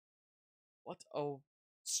What a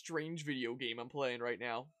strange video game I'm playing right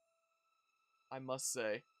now, I must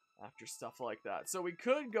say, after stuff like that. So we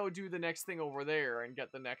could go do the next thing over there and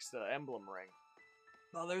get the next emblem ring.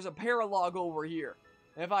 Well, there's a paralog over here.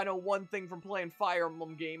 And if I know one thing from playing Fire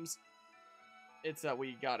Emblem games, it's that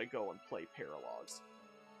we gotta go and play paralogs.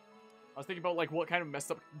 I was thinking about, like, what kind of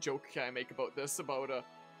messed up joke can I make about this, about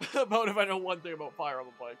about if I know one thing about Fire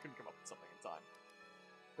Emblem, but I couldn't come up with something in time.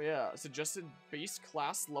 But yeah, suggested base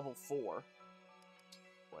class level 4.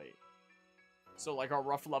 Wait. So, like, our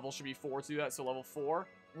rough level should be 4 to do that, so level 4.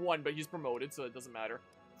 1, but he's promoted, so it doesn't matter.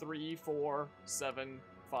 3, 4, 7,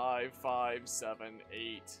 5, 5, 7,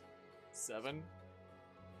 8, 7.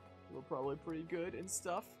 We're probably pretty good and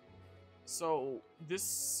stuff. So,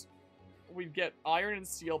 this... we'd get iron and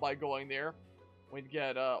steel by going there. We'd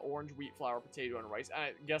get orange, wheat, flour, potato, and rice. And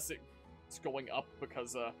I guess it's going up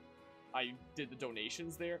because I did the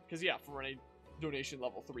donations there. Because, yeah, for a donation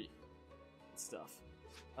level 3 and stuff.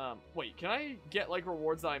 Wait, can I get, like,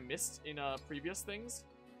 rewards that I missed in previous things?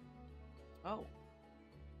 Oh.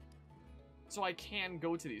 So I can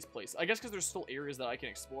go to these places. I guess because there's still areas that I can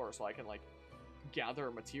explore, so I can, like,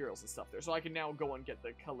 gather materials and stuff there. So I can now go and get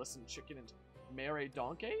the Calisson chicken and Mare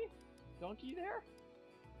Donkey there?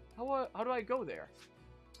 How do I go there?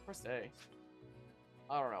 Press A.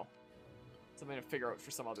 I don't know. Something to figure out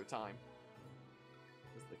for some other time.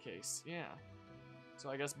 Is the case. Yeah. So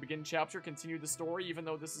I guess begin chapter, continue the story, even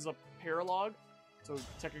though this is a paralog. So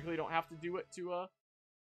technically you don't have to do it to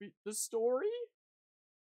beat the story.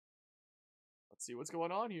 Let's see what's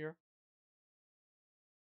going on here.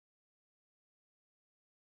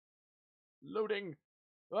 Loading.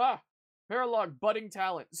 Ah! Paralog budding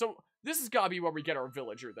talent. So this has got to be where we get our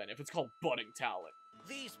villager then, if it's called budding talent.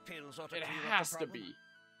 These pills ought to It clear up the has to problem. be.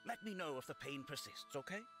 Let me know if the pain persists,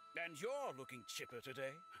 okay? And you're looking chipper today.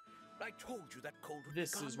 I told you that cold would be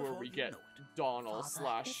This gone is where before we you get know it. Donald Father,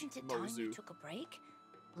 slash isn't it time you Mozu. took a break?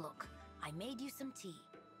 Look, I made you some tea.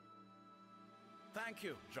 Thank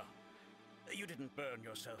you, Jean. You didn't burn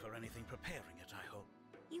yourself or anything preparing it, I hope.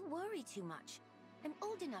 You worry too much. I'm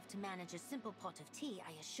old enough to manage a simple pot of tea,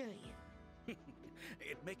 I assure you.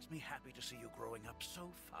 It makes me happy to see you growing up so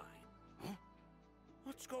fine. Huh?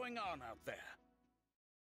 What's going on out there?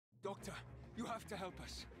 Doctor, you have to help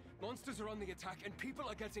us. Monsters are on the attack and people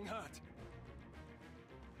are getting hurt.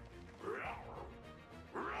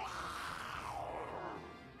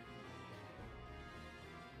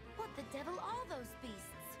 What the devil are those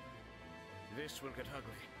beasts? This will get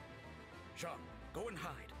ugly. Jean, go and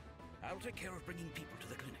hide. I'll take care of bringing people to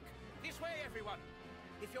the clinic. This way, everyone!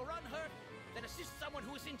 If you're unhurt, then assist someone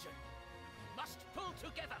who is injured. Must pull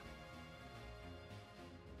together!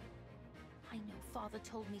 I know Father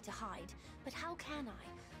told me to hide, but how can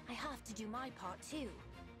I? I have to do my part too.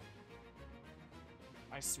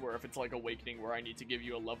 I swear if it's like Awakening where I need to give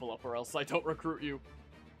you a level up or else I don't recruit you.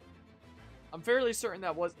 I'm fairly certain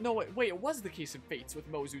that was... No, wait, it was the case in Fates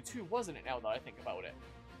with Mozu too, wasn't it, now that I think about it?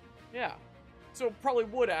 Yeah. So it probably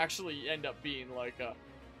would actually end up being like a...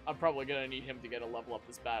 I'm probably gonna need him to get a level up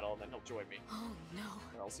this battle and then he'll join me. Oh no.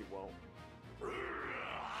 Or else he won't.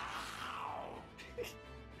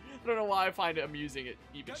 I don't know why I find it amusing it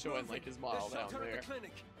even showing like his model down there.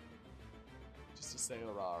 Just to say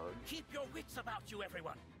around. Keep your wits about you,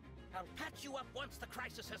 everyone. I'll patch you up once the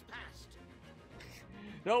crisis has passed.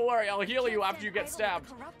 Don't worry, I'll heal you after you get stabbed.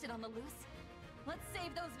 Corrupted on the loose. Let's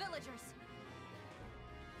save those villagers.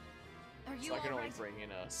 Are you So I can all only right? bring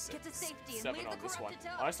in a 6, Get to safety and 7 leave on the this one.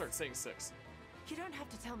 corrupted to Oh, I us. start saying 6. You don't have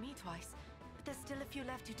to tell me twice, but there's still a few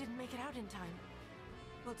left who didn't make it out in time.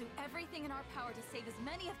 We'll do everything in our power to save as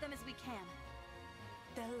many of them as we can.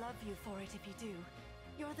 They'll love you for it if you do.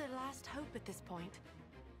 You're their last hope at this point.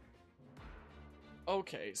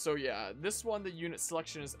 Okay, so yeah, this one, the unit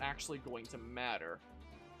selection is actually going to matter.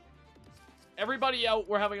 Everybody out,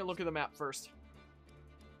 we're having a look at the map first.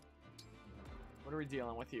 What are we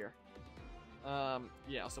dealing with here?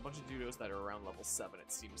 Yeah, so a bunch of dudos that are around level 7,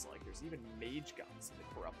 it seems like. There's even mage guns in the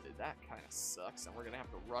corrupted. That kind of sucks, and we're gonna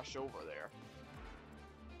have to rush over there.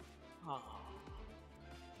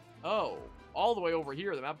 Oh, all the way over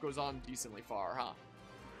here. The map goes on decently far, huh?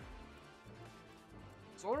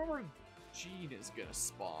 So I wonder where Gene is gonna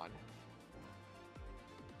spawn.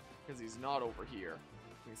 Because he's not over here.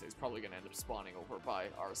 He's probably gonna end up spawning over by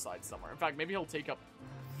our side somewhere. In fact, maybe he'll take up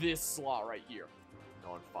this slot right here.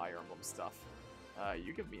 On Fire Emblem stuff.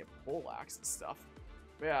 You give me a pole axe and stuff.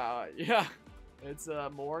 Yeah, it's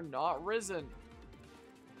more not risen.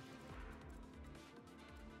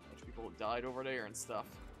 People died over there and stuff.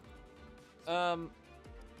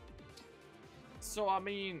 So I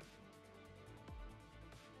mean,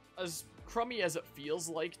 as crummy as it feels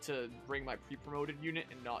like to bring my pre-promoted unit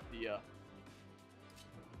and not the,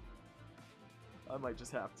 I might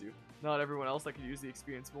just have to. Not everyone else that could use the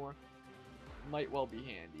experience more. Might well be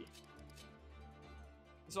handy.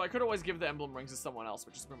 So I could always give the emblem rings to someone else,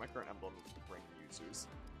 but just bring my current emblem ring users.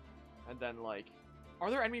 And then, like, are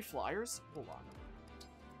there enemy flyers? Hold on.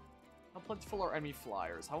 How plentiful are enemy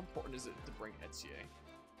flyers? How important is it to bring Etier?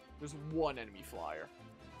 There's one enemy flyer.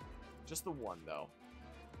 Just the one, though.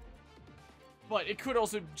 But it could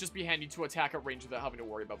also just be handy to attack at range without having to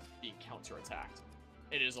worry about being counter-attacked.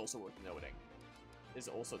 It is also worth noting. Is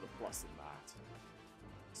also the plus in that.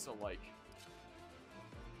 So, like,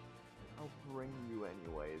 I'll bring you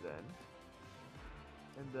anyway, then.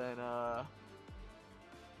 And then,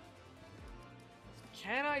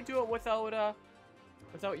 can I do it without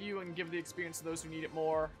you and give the experience to those who need it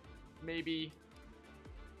more? Maybe.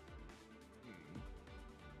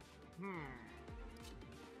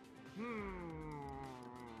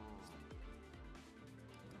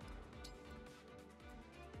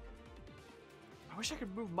 I wish I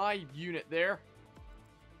could move my unit there.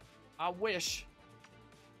 I wish.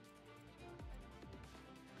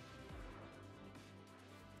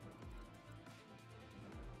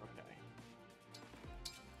 Okay.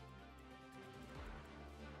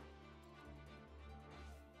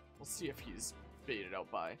 We'll see if he's baited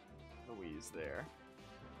out by Louise there.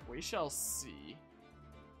 We shall see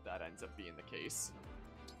if that ends up being the case.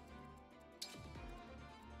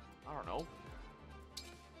 I don't know.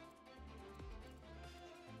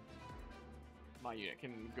 My unit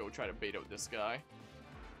can go try to bait out this guy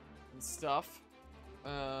and stuff.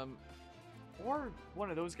 Or one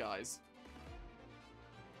of those guys.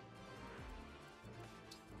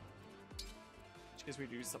 In which case we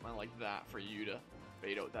do something like that for you to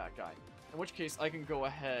bait out that guy. In which case I can go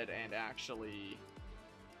ahead and actually...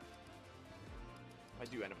 I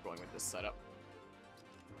do end up going with this setup.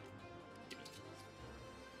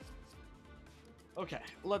 Okay,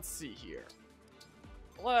 let's see here.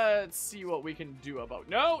 Let's see what we can do about...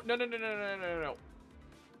 No! No, no, no, no, no, no, no.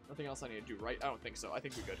 Nothing else I need to do, right? I don't think so. I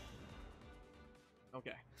think we're good.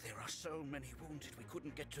 Okay. There are so many wounded we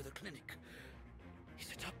couldn't get to the clinic.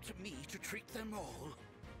 Is it up to me to treat them all?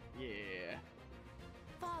 Yeah.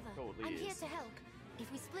 Father, Go, I'm here Liz. to help.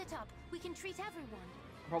 If we split up, we can treat everyone.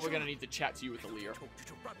 I'm probably gonna need to chat to you with the Lear. Told you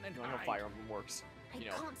to run and You know how hide. Fire Emblem works. I You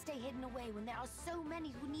know, can't stay hidden away when there are so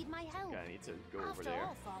many who need my help. I need to go over After there.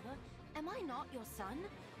 all, Father, am I not your son?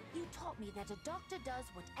 You taught me that a doctor does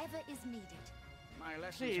whatever is needed. My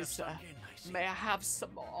lessons Please, have sir. sunk in, I see. May I have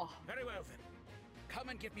some more? Very well then. Come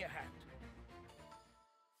and give me a hand.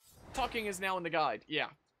 Talking is now in the guide. Yeah.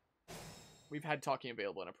 We've had talking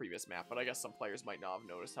available in a previous map, but I guess some players might not have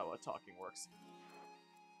noticed how talking works.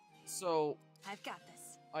 So, I've got this.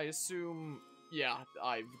 I assume, yeah,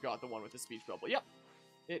 I've got the one with the speech bubble. Yep.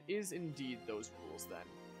 It is indeed those rules then.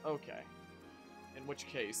 Okay. In which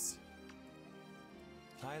case,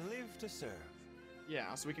 I live to serve.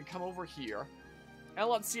 yeah, so we can come over here. And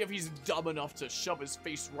let's see if he's dumb enough to shove his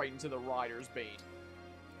face right into the Rider's Bane.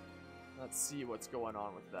 Let's see what's going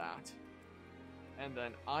on with that. And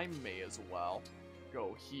then I may as well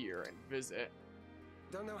go here and visit.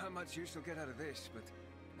 Don't know how much use you'll get out of this, but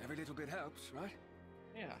every little bit helps, right?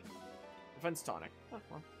 Yeah. Defense tonic. Huh,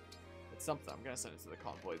 well, it's something. I'm gonna send it to the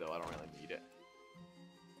convoy, though. I don't really need it.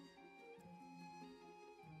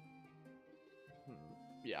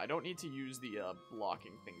 Yeah, I don't need to use the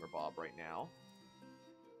blocking thingamabob right now.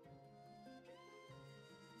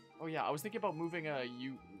 Oh yeah, I was thinking about moving a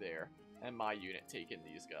Ute there, and my unit taking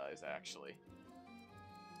these guys, actually.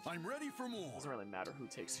 I'm ready for more. Doesn't really matter who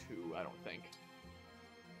takes who, I don't think.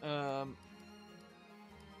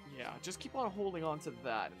 Yeah, just keep on holding on to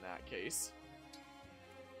that in that case.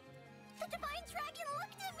 The Divine Dragon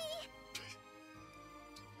looked at me!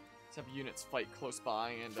 Let's have units fight close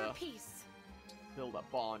by and For peace. build up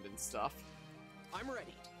bond and stuff. I'm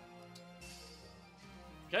ready.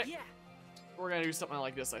 Okay, Yeah. we're gonna do something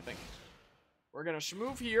like this, I think. We're gonna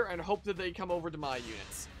move here and hope that they come over to my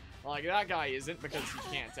units. Like, that guy isn't, because he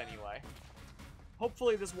can't anyway.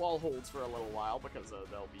 Hopefully this wall holds for a little while, because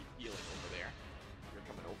they'll be healing over there. You're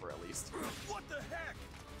coming over at least. What the heck?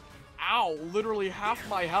 Ow! Literally half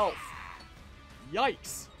my health.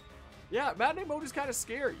 Yikes. Yeah, Maddening mode is kind of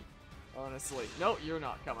scary, honestly. No, you're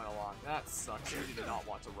not coming along. That sucks. You did not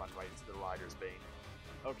want to run right into the Rider's Bane.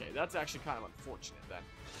 Okay, that's actually kind of unfortunate then.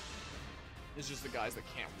 It's just the guys that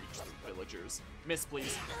can't reach the villagers. Miss,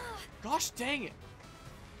 please. Gosh dang it!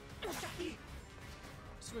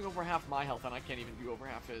 Just doing over half my health and I can't even do over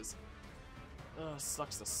half his. Ugh,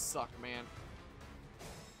 sucks to suck, man.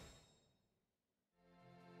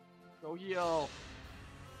 Go heal.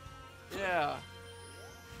 Yeah.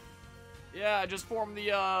 Yeah, just form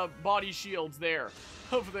the body shields there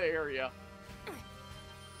of the area.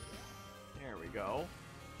 There we go.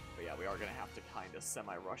 But yeah, we are gonna have to kind of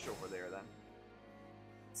semi-rush over there then.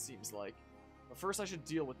 It seems like. But first I should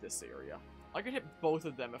deal with this area. I could hit both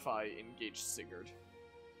of them if I engage Sigurd.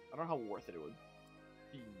 I don't know how worth it would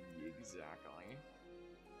be exactly.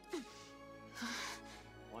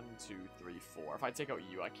 1, 2, 3, 4. If I take out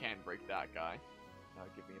you, I can break that guy. That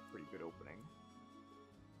would give me a pretty good opening.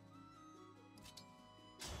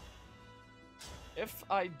 If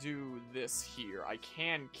I do this here, I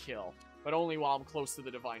can kill, but only while I'm close to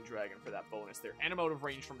the Divine Dragon for that bonus there. And I'm out of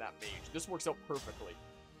range from that mage. This works out perfectly,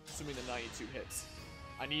 assuming the 92 hits.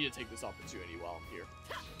 I need to take this opportunity while I'm here.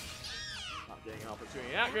 Not getting an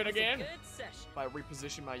opportunity that good again. If I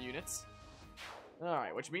reposition my units.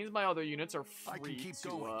 Alright, which means my other units are free to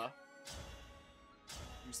do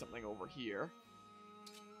something over here.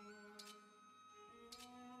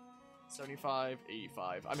 75,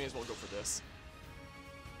 85. I may as well go for this.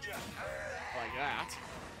 Like that.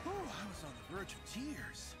 Oh, I was on the verge of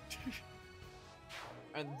tears.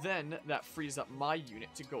 And then that frees up my unit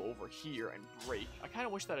to go over here and break. I kind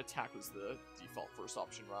of wish that attack was the default first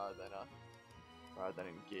option rather than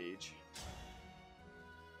engage.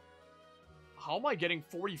 How am I getting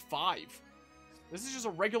 45? This is just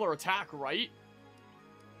a regular attack, right?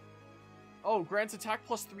 Oh, grants attack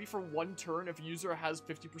 +3 for 1 turn if user has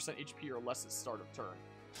 50% HP or less at start of turn.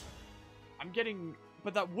 I'm getting...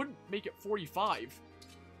 But that wouldn't make it 45.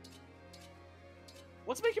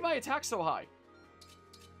 What's making my attack so high?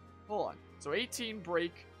 Hold on. So 18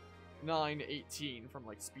 break, 9, 18 from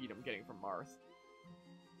like speed I'm getting from Marth.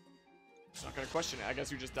 Just not gonna question it. I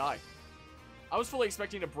guess you just die. I was fully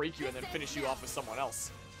expecting to break you and then finish you off with someone else.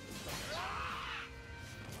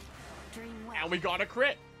 And we got a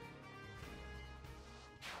crit.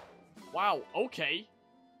 Wow, okay.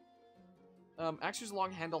 Axe's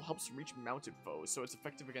long handle helps reach mounted foes, so it's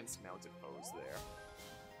effective against mounted foes there.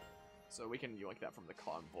 So we can yoink that from the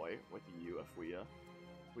convoy with you if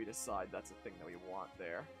we decide that's a thing that we want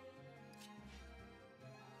there.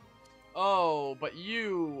 Oh, but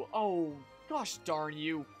you... Oh, gosh darn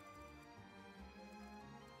you.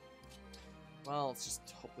 Well, let's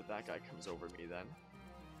just hope that that guy comes over me then.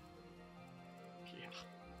 Yeah.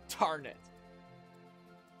 Darn it.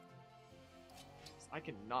 I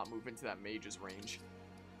cannot move into that mage's range.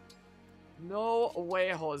 No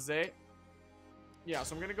way, Jose. Yeah,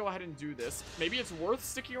 so I'm gonna go ahead and do this. Maybe it's worth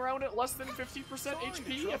sticking around at less than 50%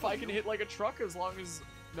 HP if I can hit like a truck as long as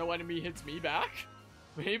no enemy hits me back?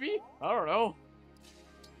 Maybe? I don't know.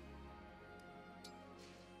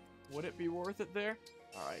 Would it be worth it there?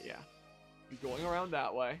 Alright, yeah. Be going around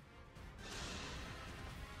that way.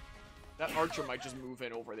 That archer might just move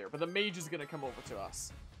in over there, but the mage is gonna come over to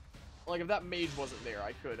us. Like, if that mage wasn't there,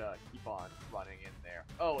 I could keep on running in there.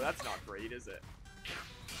 Oh, that's not great, is it?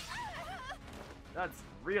 That's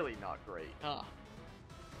really not great, huh?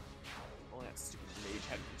 Only that stupid mage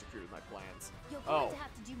hadn't interfered with my plans. You're going to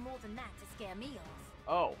have to do more than that to scare me off.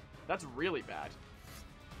 Oh, that's really bad.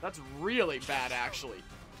 That's really bad, actually.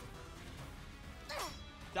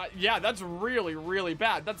 Yeah, that's really, really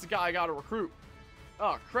bad. That's the guy I gotta recruit.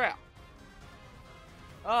 Oh, crap.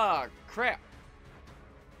 Oh, crap.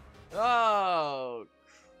 Oh,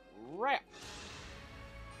 crap.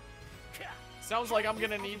 Sounds like I'm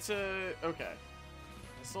gonna need to... Okay.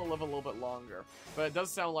 I still live a little bit longer. But it does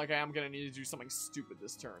sound like I am gonna need to do something stupid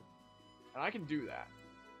this turn. And I can do that.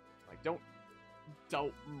 Like, don't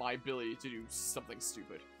doubt my ability to do something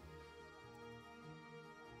stupid.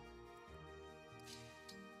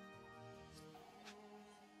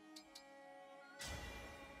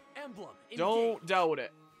 Emblem. Don't doubt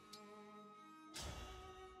it.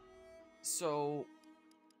 So,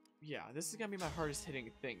 yeah, this is gonna be my hardest hitting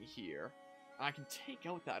thing here. I can take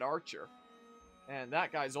out that archer. And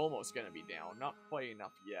that guy's almost gonna be down. Not quite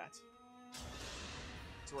enough yet.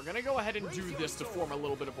 So we're gonna go ahead and do this to form a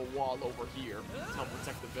little bit of a wall over here to help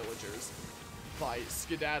protect the villagers by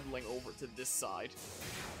skedaddling over to this side.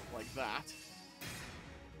 Like that.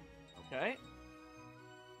 Okay.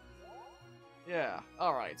 Yeah,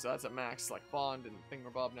 alright, so that's a max, like, bond and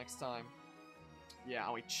thingamabob next time. Yeah,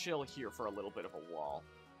 and we chill here for a little bit of a wall.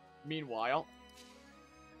 Meanwhile...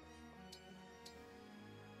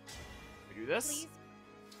 we do this. Please?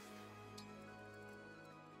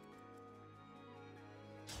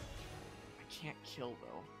 I can't kill,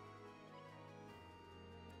 though.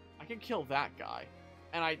 I can kill that guy.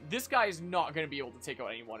 And this guy is not going to be able to take out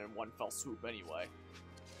anyone in one fell swoop anyway.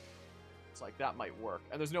 It's like, that might work.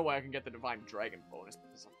 And there's no way I can get the Divine Dragon bonus,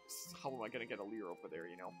 because how am I going to get a Lear over there,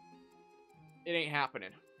 you know? It ain't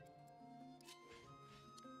happening.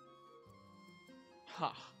 Huh.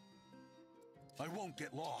 I won't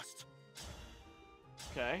get lost.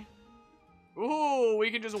 Okay. Ooh, we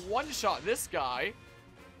can just one-shot this guy.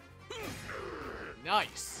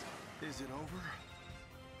 Nice. Is it over?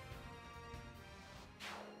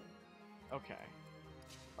 Okay.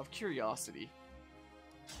 Of curiosity,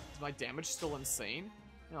 is my damage still insane?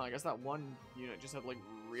 No, I guess that one unit just had, like,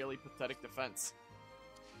 really pathetic defense.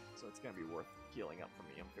 So it's gonna be worth healing up for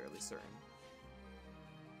me, I'm fairly certain.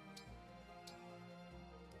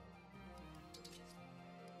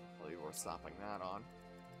 Probably worth stopping that on.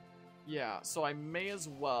 Yeah, so I may as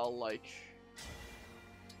well, like,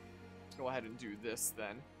 go ahead and do this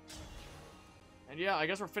then. And yeah, I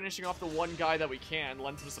guess we're finishing off the one guy that we can,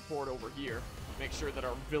 lend some support over here. Make sure that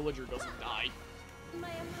our villager doesn't die. My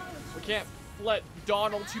apologies. We can't let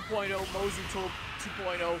Donald 2.0, Mosey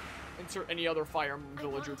 2.0, insert any other Fire Emblem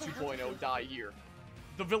Villager 2.0 die here.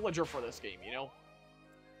 The villager for this game, you know?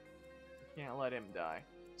 Can't let him die.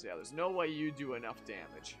 So yeah, there's no way you do enough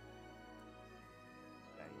damage.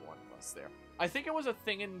 Any one of us there. I think it was a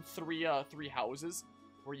thing in three houses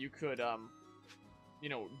where you could, you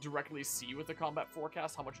know, directly see with the combat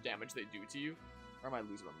forecast how much damage they do to you. Or am I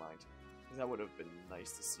losing my mind? Because that would have been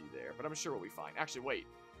nice to see there. But I'm sure we'll be fine. Actually, wait.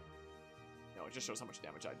 No, it just shows how much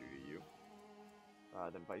damage I do to you.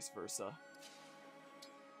 Then vice versa.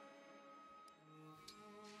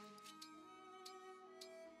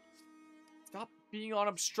 Stop being on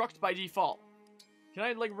obstruct by default. Can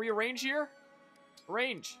I, like, rearrange here?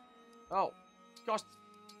 Arrange. Oh. Gosh.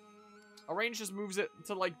 Arrange just moves it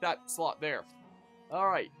to, like, that slot there.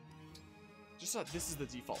 Alright. Just so that this is the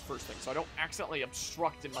default first thing, so I don't accidentally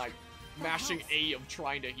obstruct in my mashing A of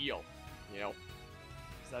trying to heal. You know?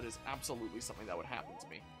 'Cause that is absolutely something that would happen to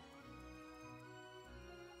me.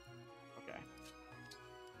 Okay.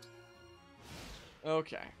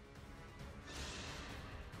 Okay.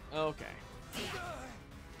 Okay.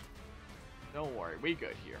 Don't worry, we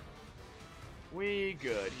good here. We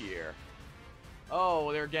good here.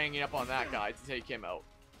 Oh, they're ganging up on that guy to take him out.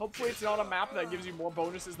 Hopefully it's not a map that gives you more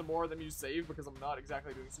bonuses the more of them you save, because I'm not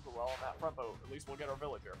exactly doing super well on that front, but at least we'll get our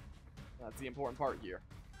villager. That's the important part here.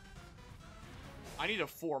 I need to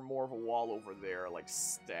form more of a wall over there, like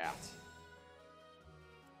stat.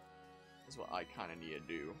 That's what I kind of need to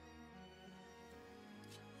do.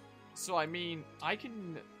 So, I mean, I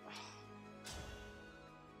can...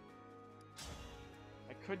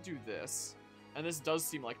 I could do this, and this does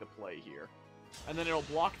seem like the play here. And then it'll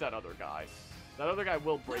block that other guy. That other guy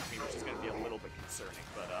will break me, which is going to be a little bit concerning,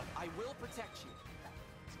 but I will protect you.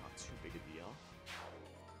 it's not too big a deal.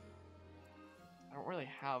 I don't really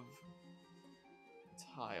have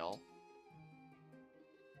a tile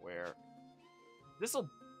where this'll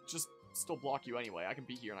just still block you anyway. I can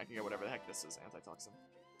be here and I can get whatever the heck this is, antitoxin.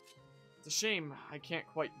 It's a shame I can't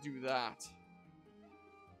quite do that.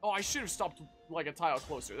 Oh, I should have stopped like a tile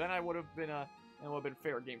closer. Then I would have been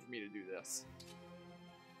fair game for me to do this.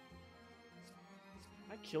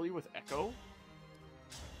 Can I kill you with Echo?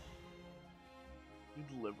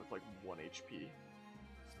 You'd live with like 1 HP.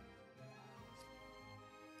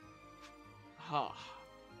 Huh.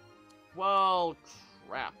 Well,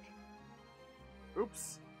 crap.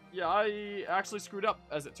 Oops. Yeah, I actually screwed up,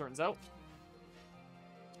 as it turns out.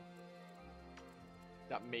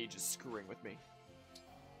 That mage is screwing with me.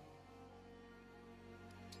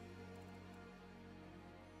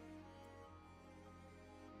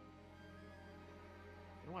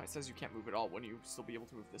 You know why it says you can't move at all? Wouldn't you still be able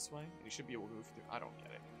to move this way? And you should be able to move through. I don't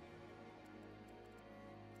get it.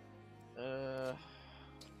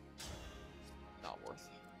 Not worth.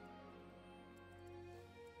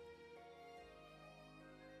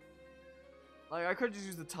 Like, I could just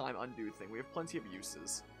use the time undo thing. We have plenty of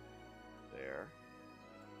uses. There.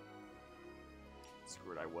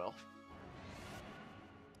 Screw it, I will.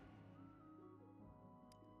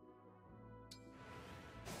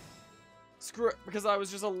 Screw it, because I was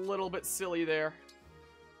just a little bit silly there.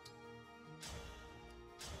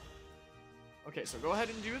 Okay, so go ahead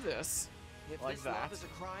and do this. If Like this that. love is a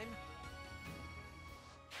crime,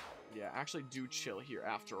 Yeah, actually do chill here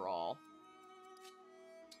after all.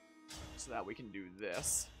 So that we can do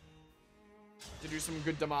this. To do some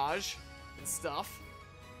good damage and stuff.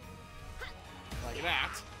 Like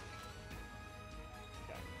that.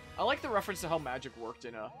 Okay. I like the reference to how magic worked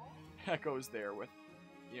in Echoes there with,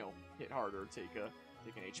 you know, hit harder, take an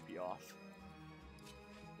HP off.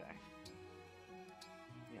 Okay.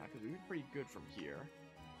 Yeah, because we'd be pretty good from here.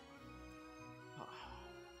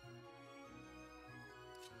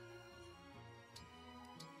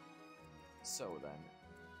 So then.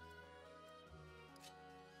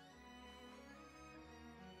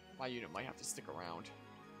 My unit might have to stick around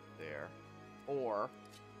there. Or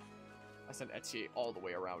I send Etier all the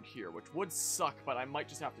way around here, which would suck, but I might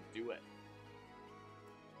just have to do it.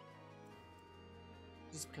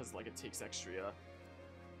 Just because, like, it takes extra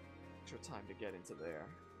time to get into there.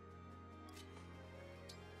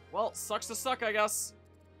 Well, sucks to suck, I guess.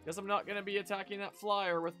 Guess I'm not gonna be attacking that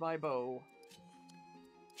flyer with my bow.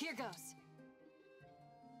 Here goes.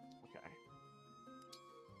 Okay.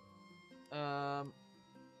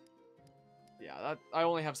 Yeah, that I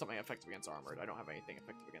only have something effective against armored. I don't have anything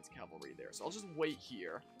effective against cavalry there, so I'll just wait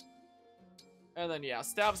here. And then, yeah,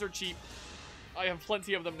 stabs are cheap. I have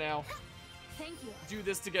plenty of them now. Thank you. Do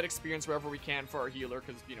this to get experience wherever we can for our healer,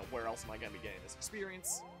 because, you know, where else am I going to be getting this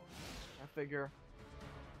experience? I figure.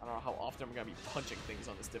 I don't know how often I'm going to be punching things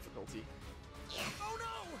on this difficulty. Oh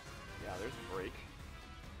no! Yeah, there's a break.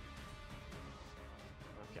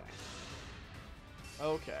 Okay.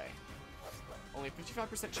 Okay. Only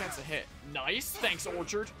 55% chance to hit. Nice! Thanks,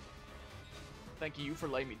 Orchard! Thank you for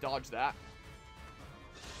letting me dodge that.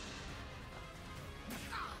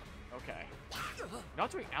 Okay. Not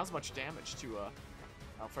doing as much damage to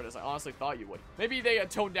Alfred as I honestly thought you would. Maybe they had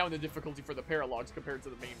toned down the difficulty for the paralogs compared to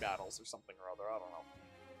the main battles or something or other. I don't know.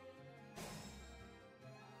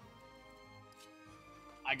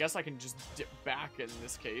 I guess I can just dip back in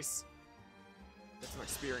this case. Get some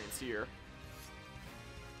experience here.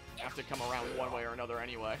 Have to come around one way or another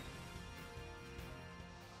anyway.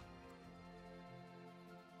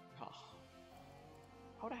 Huh.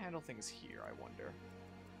 How to handle things here, I wonder.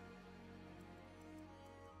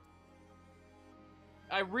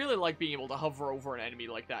 I really like being able to hover over an enemy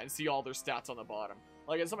like that and see all their stats on the bottom.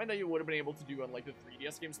 Like, it's something that you would have been able to do on, like, the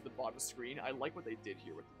 3DS games at the bottom of the screen. I like what they did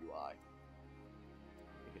here with the UI. I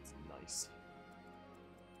think it's nice.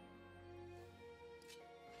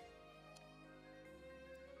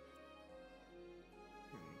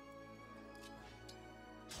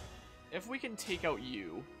 If we can take out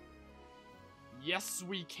you... Yes,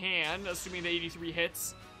 we can, assuming the 83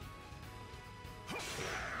 hits.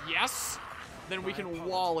 Yes! Then we can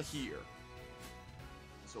wall here.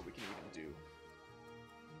 So we can even do.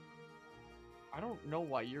 I don't know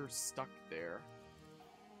why you're stuck there.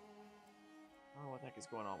 I don't know what the heck is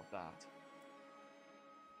going on with that.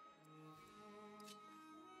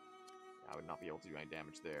 I would not be able to do any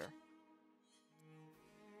damage there.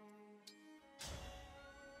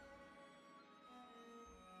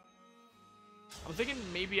 I'm thinking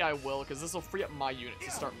maybe I will, because this will free up my unit to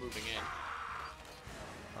start moving in.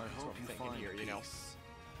 That's what I'm thinking here, you know.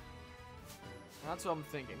 That's what I'm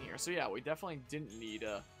thinking here. So yeah, we definitely didn't need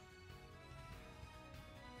a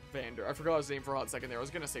Vander. I forgot his name for a hot second there. I was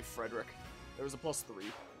gonna say Frederick. There was a +3. Turn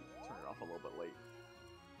it off a little bit late.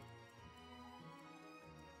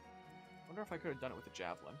 Wonder if I could have done it with a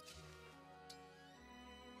javelin.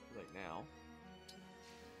 Right now.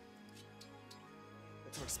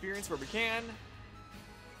 Get some experience where we can.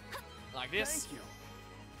 Like this. Thank you.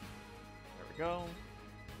 There we go.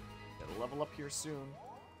 Get a level up here soon.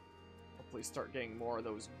 Hopefully start getting more of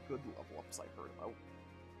those good level ups I heard about.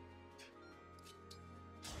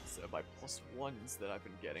 Instead of my +1s that I've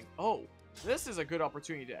been getting. Oh, this is a good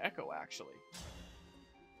opportunity to echo, actually.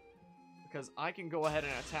 Because I can go ahead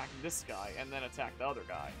and attack this guy and then attack the other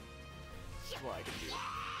guy. That's what I can do.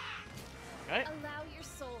 Okay. Allow your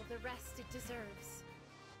soul the rest it deserves.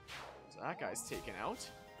 So that guy's taken out.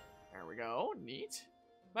 There we go. Neat.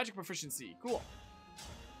 Magic proficiency. Cool.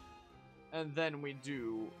 And then we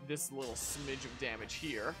do this little smidge of damage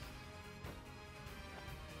here.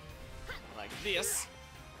 Like this.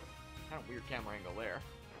 Kind of weird camera angle there.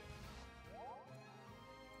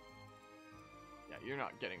 Yeah, you're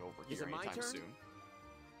not getting over here anytime soon.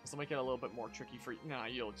 This will make it a little bit more tricky for you. Nah,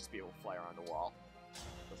 you'll just be able to fly around the wall.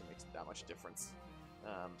 Doesn't make that much difference.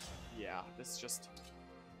 Yeah, this just...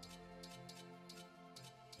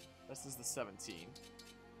 This is the 17.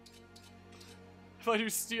 If I do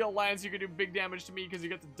Steel Lance, you can do big damage to me because you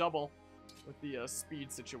get to double with the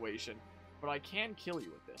speed situation. But I can kill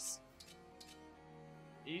you with this.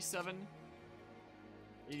 87,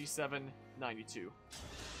 87, 92.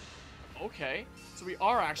 Okay, so we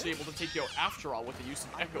are actually able to take you out after all with the use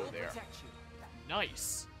of Echo there.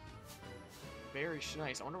 Nice. Very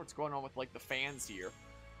nice. I wonder what's going on with, like, the fans here.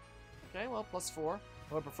 Okay, well, +4.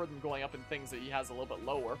 I would prefer them going up in things that he has a little bit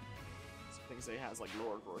lower. Some things that he has, like,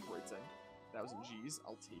 lower growth rates in. 1,000 Gs,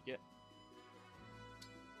 I'll take it.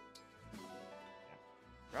 Yeah.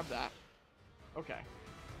 Grab that. Okay.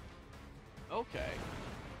 Okay.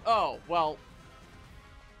 Oh, well.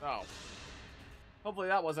 Oh. Hopefully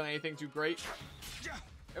that wasn't anything too great.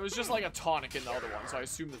 It was just like a tonic in the other one, so I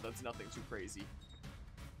assume that that's nothing too crazy.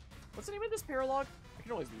 What's the name of this paralog? I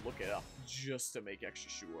can always look it up just to make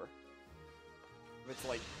extra sure. If it's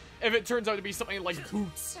like, if it turns out to be something like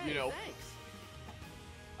boots, you know.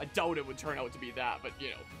 I doubt it would turn out to be that, but you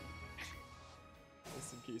know.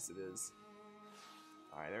 Just in case it is.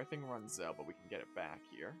 Alright, everything runs out, but we can get it back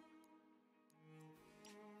here.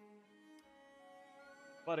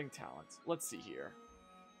 Budding talent. Let's see here.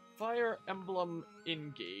 Fire Emblem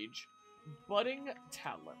engage. Budding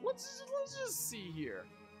talent. Let's just see here.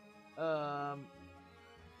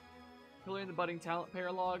 Filling in the budding talent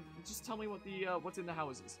paralog. Just tell me what the what's in the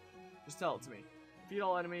houses. Just tell it to me. Defeat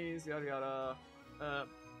all enemies. Yada yada.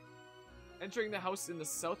 Entering the house in the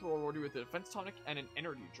south will reward you with a defense tonic and an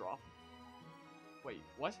energy drop. Wait,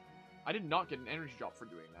 what? I did not get an energy drop for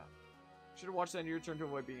doing that. Should have watched the end of your turn to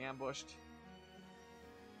avoid being ambushed.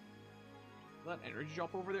 Is that energy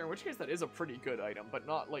drop over there? In which case, that is a pretty good item, but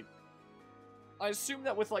not like. I assume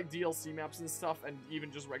that with like DLC maps and stuff, and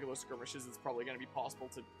even just regular skirmishes, it's probably going to be possible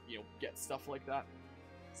to, you know, get stuff like that.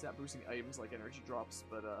 Stat boosting items like energy drops,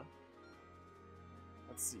 but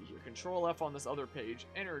let's see here. Control F on this other page.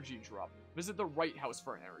 Energy drop. Visit the right house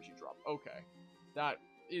for an energy drop. Okay, that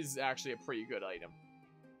is actually a pretty good item,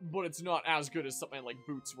 but it's not as good as something like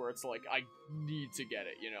boots, where it's like I need to get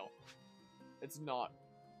it. You know, it's not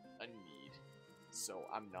a need. So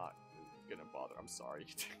I'm not gonna bother. I'm sorry.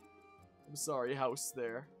 I'm sorry, house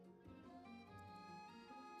there.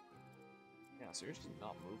 Yeah, so you're just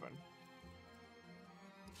not moving.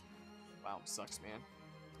 Wow, sucks, man.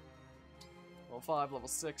 Level 5, level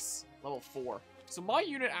 6, level 4. So my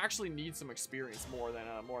unit actually needs some experience more than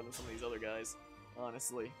some of these other guys,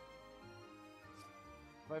 honestly.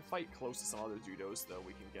 If I fight close to some other judos, though,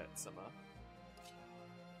 we can get some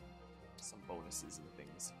bonuses and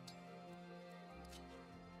things.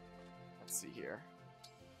 Let's see here.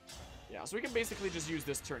 Yeah, so we can basically just use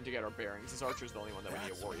this turn to get our bearings. This archer's the only one that we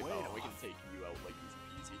need to worry about, and we can take you out like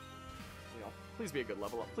easy peasy. You know, please be a good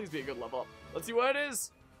level up. Please be a good level up. Let's see what it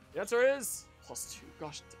is. The answer is +2.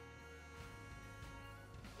 Gosh.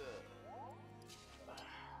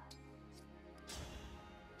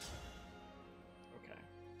 Okay.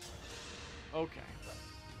 Okay.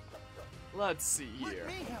 Let's see here.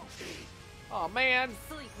 Oh man!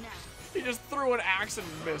 Sleep now. He just threw an axe and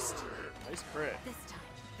missed. Nice crit. This time,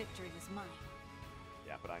 victory was mine.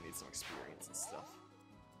 Yeah, but I need some experience and stuff.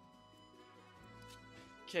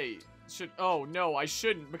 Okay, oh no, I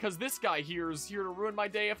shouldn't, because this guy here is here to ruin my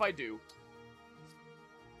day if I do.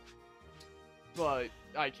 But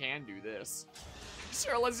I can do this.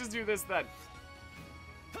 Sure, let's just do this then.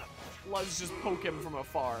 Let's just poke him from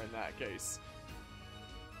afar in that case.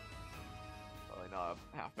 Probably not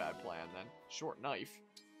a half bad plan then. Short knife.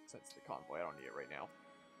 Since the convoy, I don't need it right now.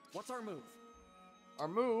 What's our move? Our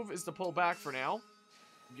move is to pull back for now.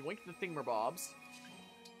 Yoink the thingamabobs.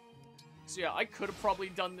 So yeah, I could have probably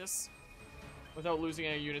done this without losing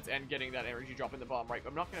any units and getting that energy drop in the bottom right, but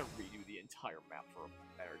I'm not going to redo the entire map for an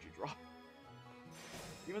energy drop.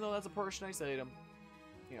 Even though that's a per schnice item,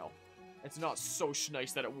 you know, it's not so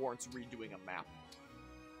schnice that it warrants redoing a map.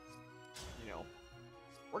 You know,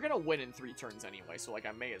 we're going to win in 3 turns anyway, so like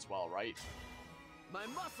I may as well, right? My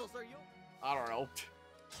muscles are I don't know.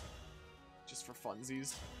 Just for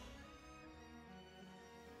funsies.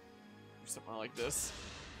 Do something like this.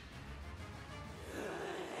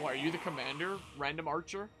 Why, are you the commander? Random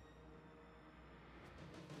archer?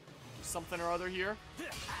 Something or other here?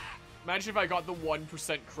 Imagine if I got the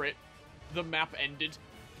 1% crit, the map ended,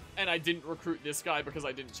 and I didn't recruit this guy because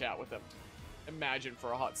I didn't chat with him. Imagine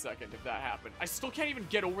for a hot second if that happened. I still can't even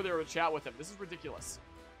get over there to chat with him. This is ridiculous.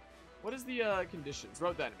 What is the conditions?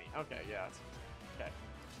 Route the enemy. Okay, yeah. Okay.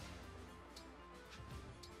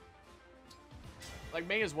 Like,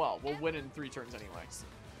 may as well. We'll win in 3 turns anyways.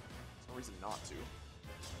 There's no reason not to.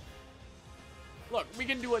 Look, we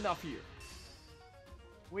can do enough here.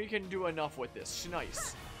 We can do enough with this.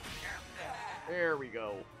 Schnice. There we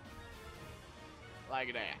go.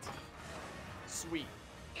 Like that. Sweet.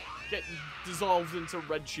 Get dissolved into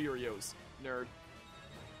red Cheerios, nerd.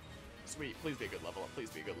 Sweet. Please be a good level up. Please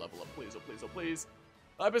be a good level up. Please, oh please, oh please.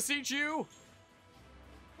 I beseech you!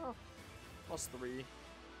 Oh. +3.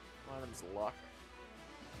 Item's luck.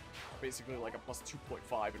 Basically like a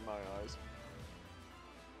 +2.5 in my eyes.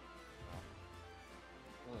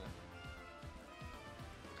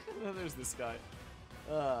 There's this guy.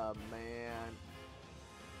 Oh, man.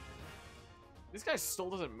 This guy still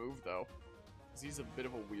doesn't move, though. Because he's a bit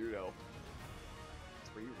of a weirdo.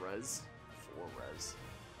 3 res, 4 res.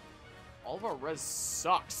 All of our res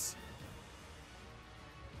sucks.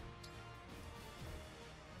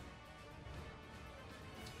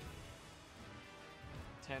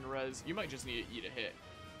 Ten res. You might just need to eat a hit.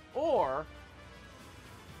 Or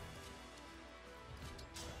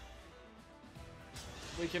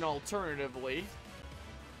we can alternatively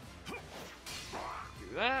do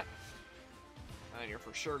that. And you're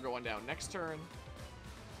for sure going down next turn.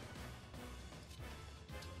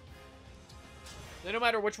 Then no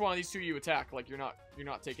matter which one of these two you attack, like you're not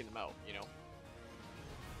taking them out, you know.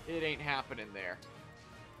 It ain't happening there.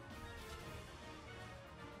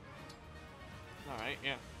 Alright,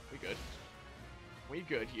 yeah, we good. We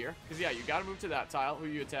good here. Because, yeah, you gotta move to that tile. Who are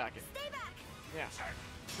you attacking? Stay back! Yeah.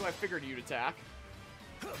 Who I figured you'd attack.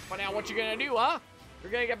 But now what you gonna do, huh?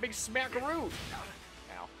 You're gonna get big smackaroo. Ow.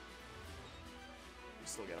 You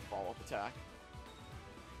still get a follow-up attack.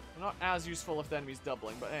 Not as useful if the enemy's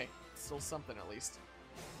doubling, but hey, it's still something at least.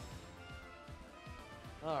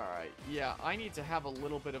 Alright, yeah, I need to have a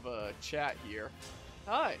little bit of a chat here.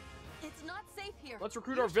 Hi. It's not safe here. Let's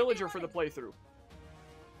recruit our villager for the playthrough.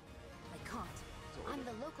 I can't. I'm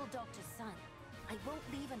the local doctor's son. I won't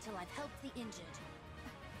leave until I've helped the injured.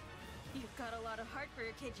 You've got a lot of heart for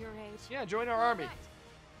a kid your age. Yeah, join our army. Correct.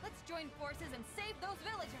 Let's join forces and save those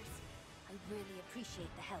villagers. I really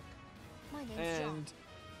appreciate the help. My name's John. And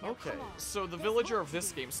Now, okay, come on. so the There's villager work of to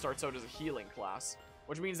this do. game starts out as a healing class,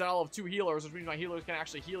 which means that I'll have 2 healers, which means my healers can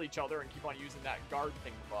actually heal each other and keep on using that guard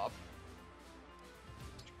thing, Bob.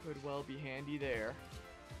 Which could well be handy there.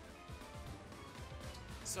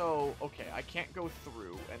 So, okay, I can't go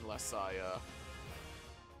through unless I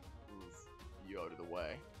move you out of the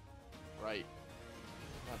way. Right.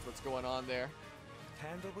 That's what's going on there.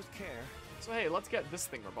 Handle with care. So hey, let's get this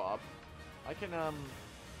thing, Bob. I can,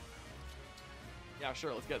 yeah,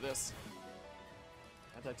 sure, let's get this.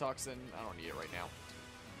 Antitoxin, I don't need it right now.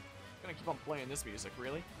 I'm gonna keep on playing this music,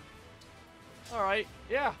 really? Alright,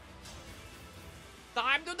 yeah.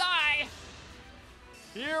 Time to die!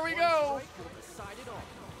 Here we go!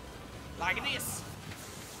 Like this.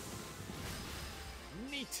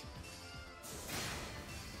 Neat.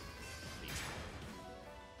 Neat.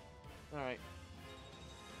 Alright.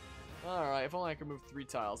 Alright, if only I could move 3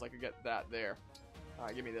 tiles, I could get that there.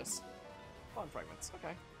 Alright, give me this. Bond fragments,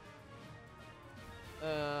 okay.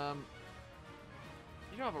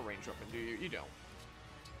 You don't have a range weapon, do you? You don't.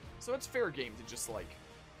 So it's fair game to just, like...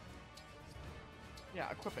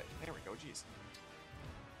 Yeah, equip it. There we go, jeez.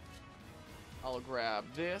 I'll grab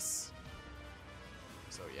this.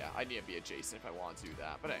 So yeah, I need to be adjacent if I want to do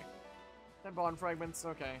that. But hey, 10 bond fragments,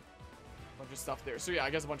 okay. Bunch of stuff there. So yeah,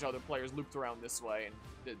 I guess a bunch of other players looped around this way and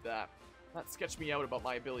did that. That sketched me out about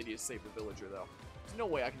my ability to save the villager, though. There's no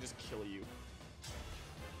way I can just kill you.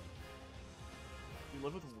 You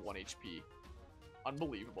live with 1 HP.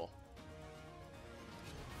 Unbelievable.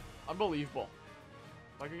 Unbelievable.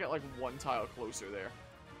 If I could get like 1 tile closer there.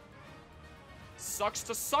 Sucks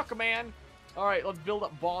to suck, man! Alright, let's build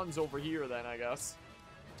up bonds over here then, I guess.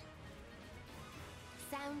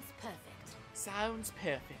 Sounds perfect. Sounds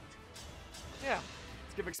perfect. Yeah.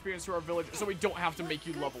 Let's give experience to our village so we don't have to make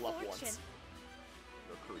you level up once.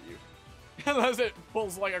 Recruit you. Unless it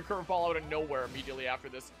pulls like a curveball out of nowhere immediately after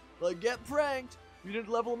this. Like, get pranked! You didn't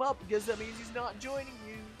level him up because that means he's not joining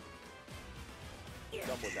you. How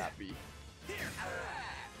dumb would that be?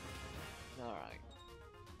 Alright.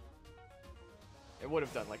 It would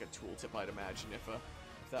have done like a tooltip, I'd imagine, if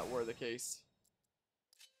that were the case.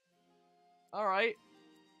 Alright.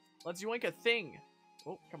 Let's yoink a thing.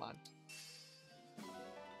 Oh, come on.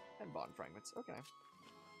 10 bond fragments. Okay.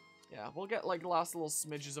 Yeah, we'll get like the last little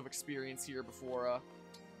smidges of experience here before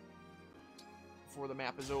the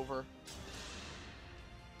map is over.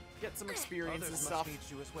 Get some experience and stuff.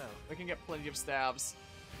 You as well. We can get plenty of stabs.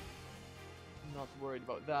 I'm not worried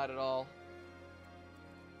about that at all.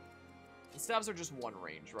 The stabs are just 1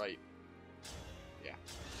 range, right? Yeah.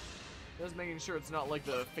 Just making sure it's not like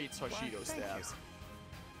the Fate's Hoshido stabs.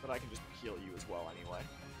 But I can just heal you as well anyway.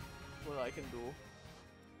 What I can do.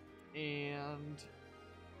 And...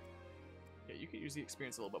 yeah, you could use the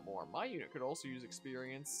experience a little bit more. My unit could also use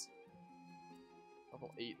experience.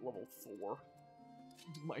 Level 8, level 4.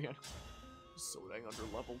 Man, so dang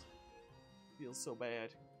under-leveled. Feels so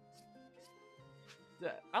bad.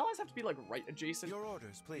 The allies have to be like right adjacent. Your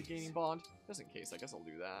orders, please. Gaining bond, just in case. I guess I'll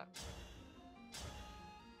do that.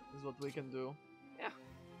 This is what we can do. Yeah,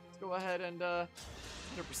 let's go ahead and 100%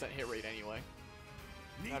 hit rate anyway.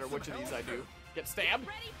 No matter which of these I do. Get stabbed.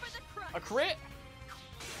 Ready for the crunch. A crit.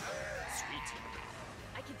 Sweet.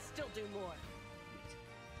 I can still do more.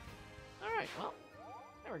 All right. Well,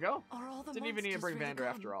 there we go. Are all the Didn't even need to monsters bring really Vander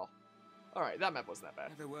gone? after all. All right, that map wasn't that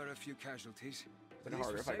bad. There were a few casualties. Been At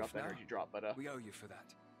least harder we're if I got safe the now. energy drop, but We owe you for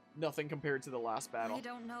that. nothing compared to the last battle. I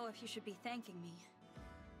don't know if you should be thanking me.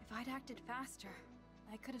 If I'd acted faster,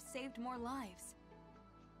 I could have saved more lives.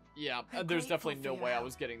 Yeah, We're there's grateful definitely for no your way I help.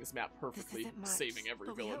 was getting this map perfectly, isn't much, saving every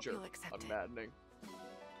but we hope villager you'll accept on it. Maddening.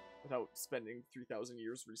 without spending 3,000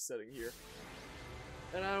 years resetting here.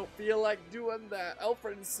 And I don't feel like doing that.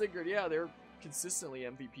 Alfred and Sigurd, yeah, they're consistently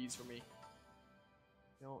MVPs for me.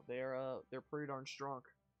 You know, they're pretty darn strong.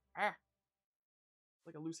 Ah!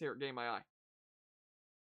 Like a loose hair getting in my eye.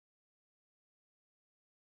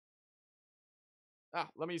 Ah,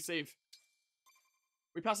 let me save.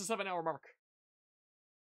 We passed the 7-hour mark.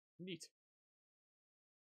 Neat.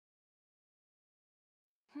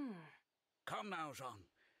 Come now, Jean.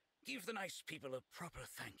 Give the nice people a proper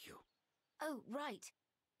thank you. Oh, right.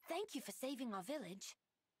 Thank you for saving our village.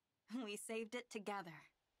 We saved it together.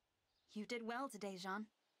 You did well today, Jean.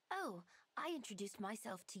 Oh, I introduced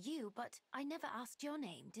myself to you, but I never asked your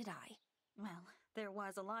name, did I? Well, there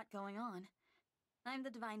was a lot going on. I'm the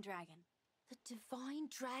Divine Dragon. The Divine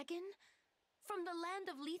Dragon? From the land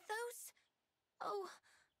of Lethos? Oh,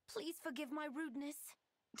 please forgive my rudeness.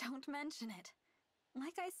 Don't mention it.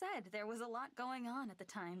 Like I said, there was a lot going on at the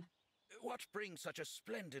time. What brings such a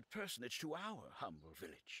splendid personage to our humble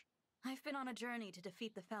village? I've been on a journey to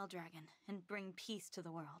defeat the Fell Dragon and bring peace to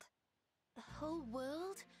the world. The whole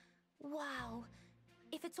world? Wow.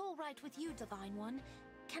 If it's all right with you, Divine One,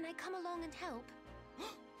 can I come along and help?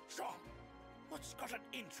 Jean, what's gotten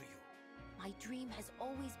into you? My dream has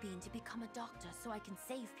always been to become a doctor so I can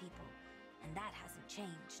save people, and that hasn't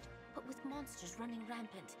changed. But with monsters running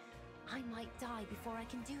rampant, I might die before I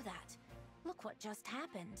can do that. Look what just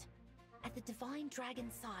happened. At the Divine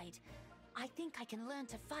Dragon's side, I think I can learn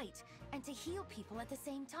to fight and to heal people at the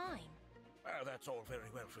same time. Well, that's all very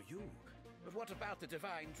well for you. But what about the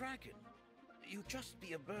Divine Dragon? You'd just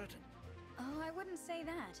be a burden. Oh, I wouldn't say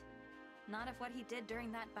that. Not if what he did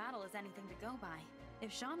during that battle is anything to go by.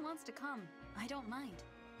 If Jean wants to come, I don't mind.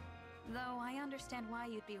 Though I understand why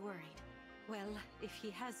you'd be worried. Well, if he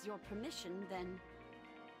has your permission, then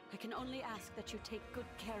I can only ask that you take good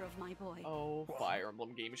care of my boy. Oh, Fire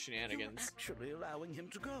Emblem game You're shenanigans. actually allowing him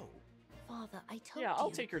to go. Father, I told you. Yeah, I'll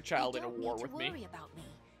take your child in a you war don't with need me. to worry about me.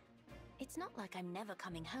 It's not like I'm never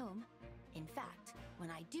coming home. In fact, when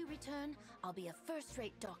I do return, I'll be a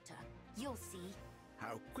first-rate doctor. You'll see.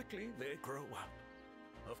 How quickly they grow up.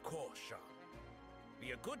 Of course, Jean.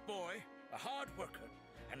 Be a good boy, a hard worker,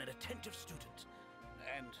 and an attentive student.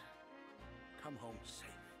 And come home safe.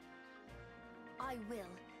 I will.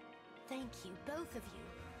 Thank you, both of you.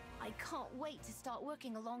 I can't wait to start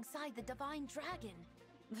working alongside the Divine Dragon.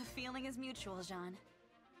 The feeling is mutual, Jean.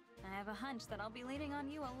 I have a hunch that I'll be leaning on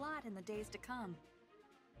you a lot in the days to come.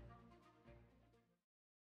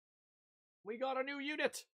 We got a new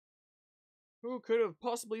unit! Who could have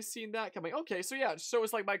possibly seen that coming? Okay, so yeah, so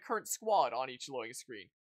it's like my current squad on each loading screen.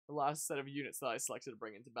 The last set of units that I selected to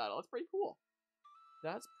bring into battle. That's pretty cool.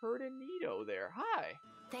 That's pretty neato there. Hi!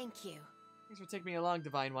 Thank you. Thanks for taking me along,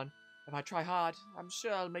 Divine One. If I try hard, I'm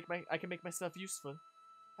sure I can make myself useful.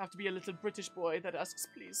 I have to be a little British boy that asks,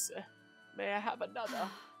 please, may I have another?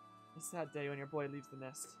 It's a sad day when your boy leaves the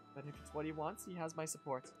nest, but if it's what he wants, he has my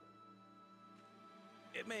support.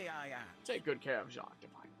 May I add? Take good care of Jean,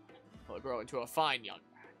 Divine One. He'll grow into a fine young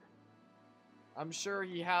man. I'm sure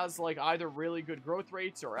he has, like, either really good growth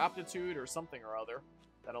rates or aptitude or something or other.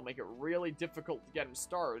 That'll make it really difficult to get him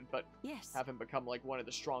started, but Yes. have him become, like, one of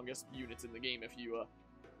the strongest units in the game if you,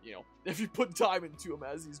 you know, if you put time into him,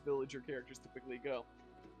 as these villager characters typically go.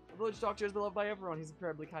 The village doctor is beloved by everyone. He's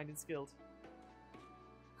incredibly kind and skilled.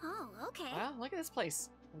 Oh, okay. Wow, look at this place.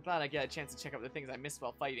 I'm glad I get a chance to check out the things I missed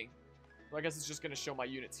while fighting. So I guess it's just going to show my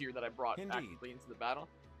units here that I brought Indeed. actively into the battle.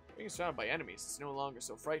 Being surrounded by enemies is no longer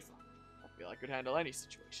so frightful. I feel I could handle any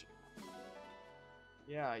situation.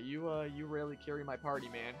 Yeah, you really carry my party,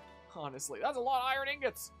 man. Honestly, that's a lot of iron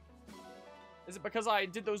ingots. Is it because I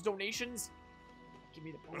did those donations? Give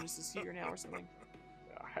me the bonuses here now or something.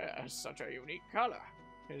 Your hair is such a unique color.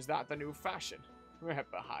 Is that the new fashion? We're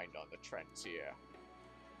behind on the trends here.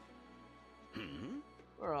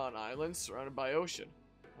 We're on islands surrounded by ocean.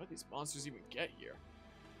 How did these monsters even get here?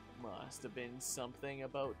 Must have been something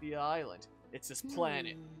about the island. It's this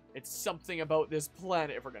planet. It's something about this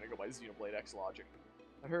planet, if we're gonna go by Xenoblade X logic.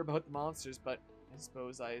 I heard about the monsters, but I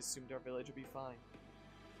suppose I assumed our village would be fine.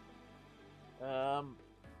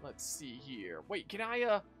 Let's see here. Wait, can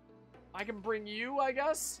I can bring you, I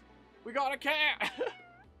guess? We got a cat!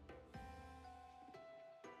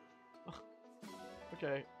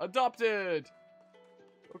 Okay, adopted!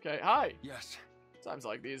 Okay, hi! Yes. Times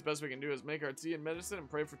like these, best we can do is make our tea and medicine and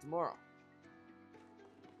pray for tomorrow.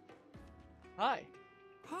 Hi.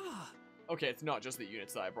 Okay, it's not just the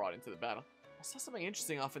units that I brought into the battle. I saw something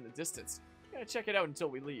interesting off in the distance. I'm gonna check it out until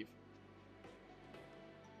we leave.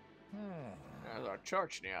 There's a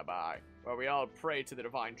church nearby, where we all pray to the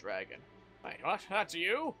Divine Dragon. Wait, what? That's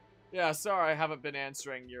you? Yeah, sorry I haven't been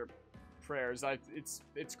answering your prayers.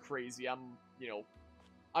 It's crazy.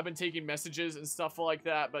 I've been taking messages and stuff like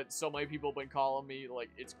that, but so many people have been calling me, like,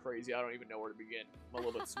 it's crazy. I don't even know where to begin. I'm a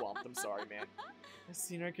little bit swamped. I'm sorry, man. The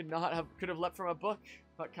scenery could have leapt from a book.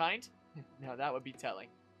 What kind? Now that would be telling.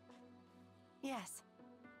 Yes.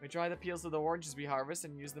 We dry the peels of the oranges we harvest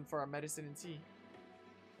and use them for our medicine and tea.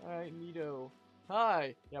 Alright, neato.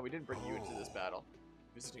 Hi! Yeah, we didn't bring you into this battle.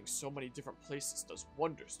 Visiting so many different places does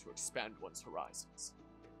wonders to expand one's horizons.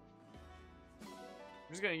 I'm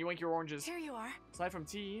just gonna yoink your oranges. Here you are. Aside from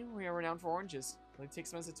tea, we are renowned for oranges. Will you take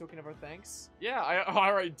some as a token of our thanks? Yeah, I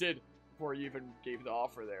already did before you even gave the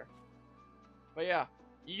offer there. But yeah,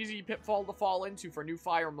 easy pitfall to fall into for new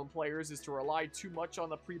Fire Emblem players is to rely too much on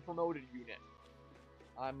the pre-promoted unit.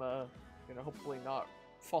 I'm gonna hopefully not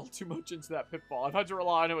fall too much into that pitfall. I've had to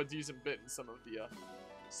rely on him a decent bit in some of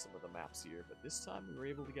the maps here, but this time we were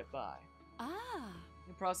able to get by. Ah.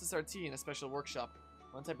 We process our tea in a special workshop.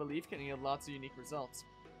 One type of leaf can yield lots of unique results.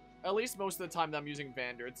 At least most of the time that I'm using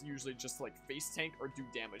Vander, it's usually just like face tank or do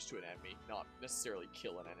damage to an enemy, not necessarily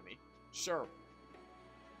kill an enemy. Sure.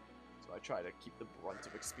 So I try to keep the brunt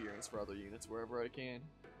of experience for other units wherever I can.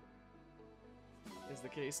 Is the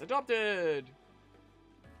case. Adopted!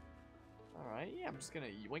 Alright, yeah, I'm just gonna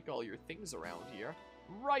yoink all your things around here.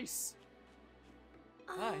 Rice!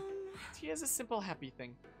 Hi. Tea is a simple, happy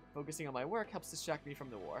thing. Focusing on my work helps distract me from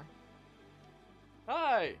the war.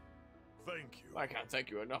 Hi! Thank you. I can't thank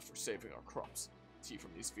you enough for saving our crops. Tea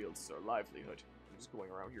from these fields is our livelihood. I'm just going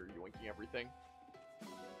around here yoinking everything.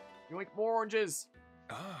 Yoink more oranges!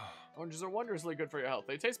 Ah. Oranges are wondrously good for your health.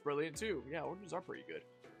 They taste brilliant too. Yeah, oranges are pretty good.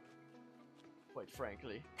 Quite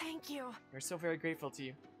frankly. Thank you. We're so very grateful to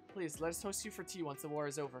you. Please, let us toast you for tea once the war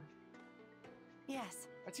is over. Yes.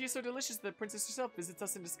 Our tea is so delicious that the princess herself visits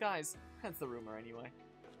us in disguise. That's the rumor anyway.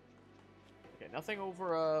 Okay, nothing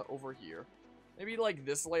over here. Maybe like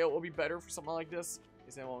this layout will be better for something like this. In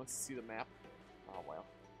case anyone wants to see the map. Oh well,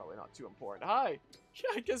 probably not too important. Hi! Yeah,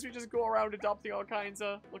 I guess we just go around adopting all kinds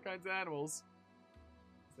of animals.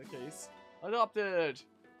 Is the case. Adopted!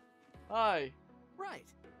 Hi! Right.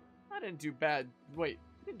 I didn't do bad. Wait,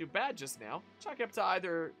 I didn't do bad just now. Chalk it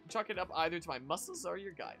up either to my muscles or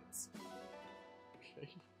your guidance. Okay.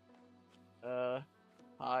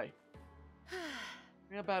 Hi.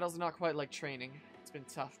 Real battles are not quite like training. It's been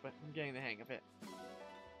tough, but I'm getting the hang of it.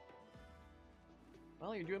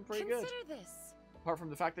 Well, you're doing pretty good. Consider this. Apart from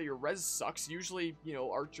the fact that your res sucks, usually, you know,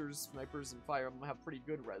 archers, snipers, and fire Emblem have pretty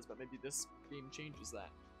good res, but maybe this game changes that.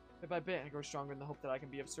 Bit by bit, I grow stronger in the hope that I can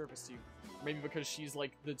be of service to you. Maybe because she's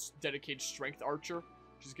like the dedicated strength archer,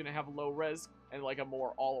 she's gonna have low res, and like a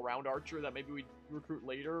more all-around archer that maybe we recruit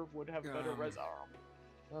later would have better res. I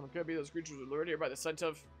don't know. It could be those creatures were lured here by the scent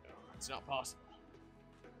of... No, it's not possible.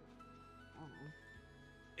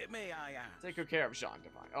 May I ask? Take good care of Jean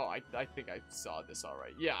Divine. Oh, I think I saw this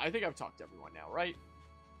alright. Yeah, I think I've talked to everyone now, right?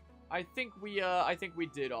 I think we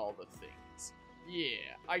did all the things.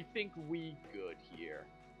 Yeah, I think we good here.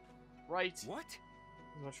 Right? What?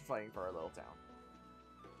 Too much for fighting for our little town.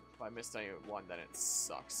 If I missed anyone, then it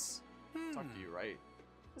sucks. Talk to you, right?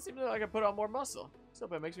 It seems like I put on more muscle.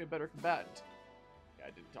 Still, it makes me a better combatant. Yeah, I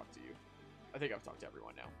didn't talk to you. I think I've talked to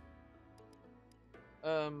everyone now.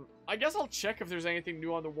 I guess I'll check if there's anything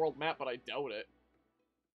new on the world map, but I doubt it.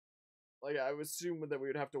 Like, I would assume that we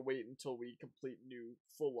would have to wait until we complete new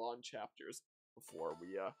full-on chapters before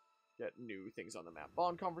we, get new things on the map.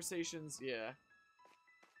 Bond conversations, yeah.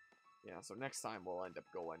 Yeah, so next time we'll end up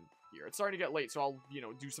going here. It's starting to get late, so I'll, you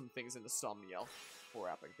know, do some things in the Somniel before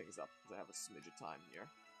wrapping things up, because I have a smidge of time here.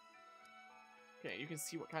 Okay, you can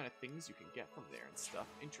see what kind of things you can get from there and stuff.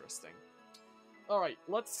 Interesting. Alright,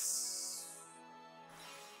 let's...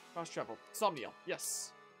 Cross travel. Somniel.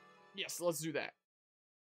 Yes. Yes, let's do that.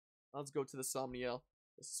 Let's go to the Somniel.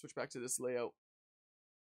 Let's switch back to this layout.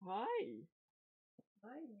 Hi.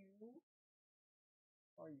 Hi, you.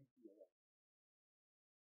 How are you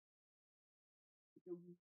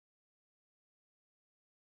feeling?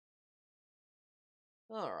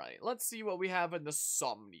 Alright, let's see what we have in the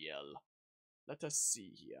Somniel. Let us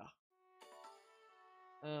see here.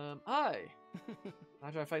 Hi.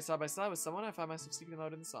 After I fight side by side with someone, I find myself seeking them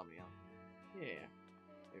out in the Somniel. Yeah.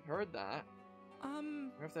 We've heard that. I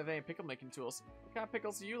wonder if they have any pickle making tools. What kind of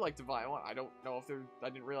pickles do you like to buy? I don't know if there... I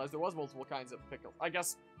didn't realize there was multiple kinds of pickles. I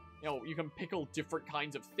guess, you know, you can pickle different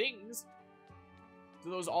kinds of things.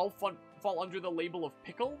 Do those all fall under the label of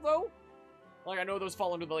pickle, though? Like, I know those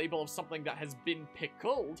fall under the label of something that has been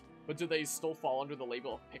pickled, but do they still fall under the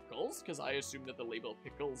label of pickles? Because I assume that the label of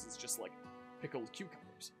pickles is just, like, pickled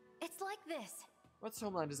cucumbers. It's like this. What's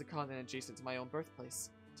homeland is a continent adjacent to my own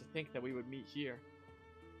birthplace. To think that we would meet here.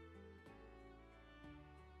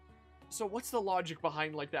 So what's the logic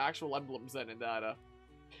behind, like, the actual emblems then in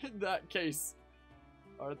that case?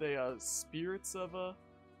 Are they, spirits of,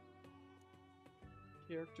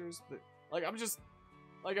 characters? That, like, I'm just...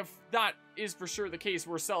 Like, if that is for sure the case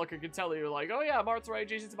where Celica can tell you, like, oh yeah, Marth's right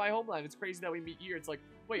adjacent to my homeland, it's crazy that we meet here. It's like,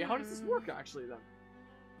 wait, how does this work, actually, then?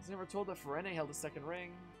 I was never told that Ferene held a second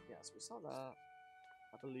ring. Yes, we saw that,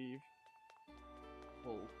 I believe.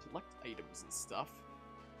 We'll collect items and stuff.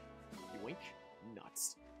 Yoink.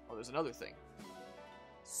 Nuts. Oh, there's another thing.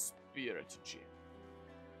 Spirit gem.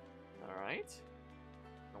 Alright.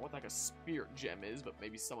 I don't know what like a spirit gem is, but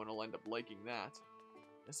maybe someone will end up liking that.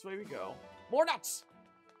 This way we go. More nuts!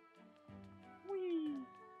 Whee!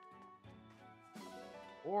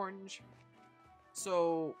 Orange.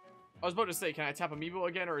 So, I was about to say, can I tap Amiibo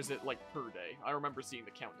again, or is it like per day? I remember seeing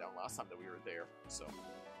the countdown last time that we were there, so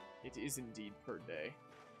it is indeed per day.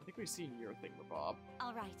 I think we've seen your thing, Bob.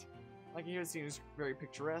 All right. Like, you seem very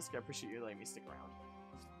picturesque. I appreciate you letting me stick around.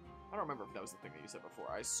 I don't remember if that was the thing that you said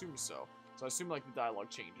before. I assume so. So I assume, like, the dialogue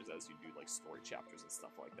changes as you do, like, story chapters and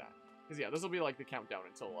stuff like that. Because, yeah, this will be, like, the countdown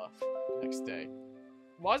until, next day.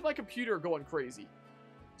 Why is my computer going crazy?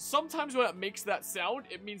 Sometimes when it makes that sound,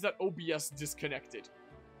 it means that OBS disconnected.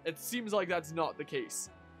 It seems like that's not the case.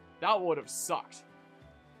 That would have sucked.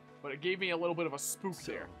 But it gave me a little bit of a spook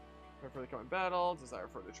there. For the coming battle, desire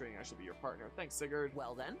further training, I shall be your partner. Thanks, Sigurd.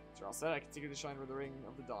 Well then. You're all set, I can take you to shine where the ring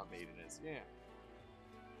of the Dawn Maiden is. Yeah.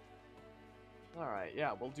 Alright,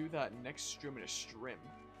 yeah, we'll do that next stream in a stream.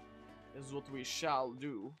 Is what we shall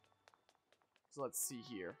do. So let's see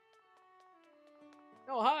here.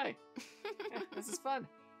 Oh, hi! This is fun.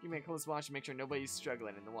 You make close watch and make sure nobody's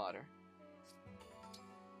struggling in the water.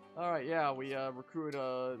 Alright, yeah, we recruit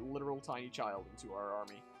a literal tiny child into our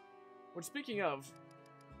army. Which, speaking of,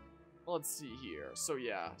 let's see here. So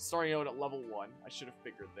yeah, starting out at level 1, I should have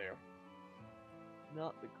figured there.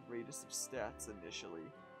 Not the greatest of stats initially.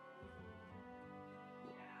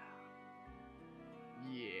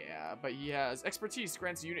 Yeah, but he has expertise,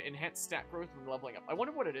 grants unit enhanced stat growth when leveling up. I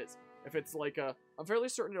wonder what it is. If it's like a, I'm fairly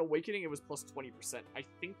certain in Awakening it was plus 20%. I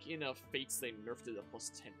think in Fates they nerfed it at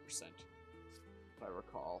plus 10%, if I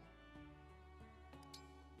recall.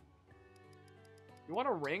 You want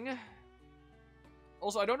a ring?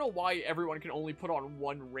 Also, I don't know why everyone can only put on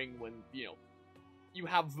one ring when, you know, you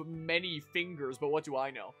have many fingers, but what do I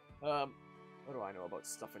know? What do I know about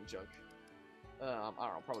stuff and junk? I don't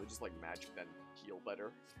know, probably just like magic then heal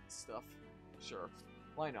better stuff. Sure.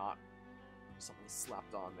 Why not? Something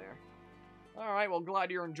slapped on there. Alright, well, glad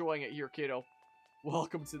you're enjoying it here, kiddo.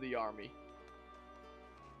 Welcome to the army.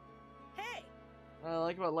 Hey! What I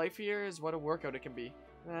like about life here is what a workout it can be.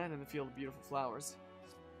 And in the field of beautiful flowers.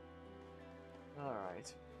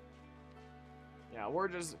 Alright. Yeah, we're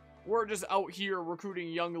just out here recruiting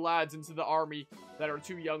young lads into the army that are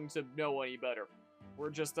too young to know any better. We're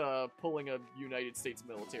just pulling a United States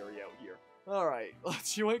military out here. Alright,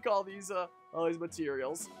 let's yoink all these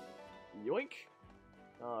materials. Yoink.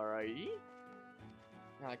 Alrighty.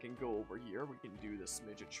 I can go over here. We can do the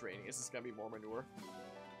smidge of training. Is this gonna be more manure?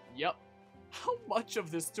 Yep. How much of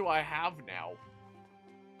this do I have now?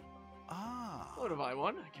 Ah. What have I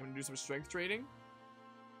won? I can do some strength training.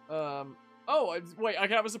 Oh, wait, I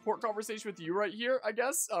can have a support conversation with you right here, I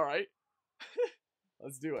guess? Alright.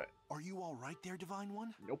 Let's do it. Are you all right there, Divine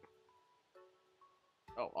One? Nope.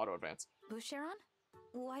 Oh, auto advance. Boucheron?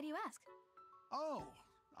 Why do you ask? Oh,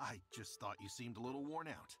 I just thought you seemed a little worn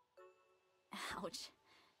out. Ouch.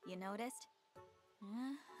 You noticed?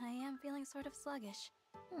 I am feeling sort of sluggish.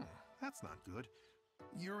 That's not good.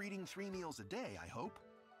 You're eating 3 meals a day, I hope?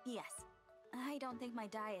 Yes. I don't think my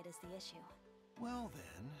diet is the issue. Well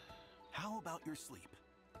then, how about your sleep?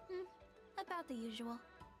 About the usual.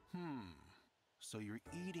 So you're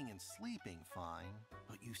eating and sleeping fine,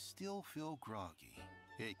 but you still feel groggy.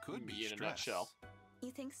 It could be Me in stress. a nutshell. You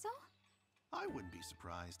think so? I wouldn't be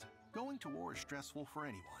surprised. Going to war is stressful for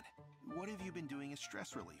anyone. What have you been doing as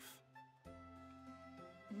stress relief?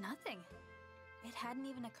 Nothing. It hadn't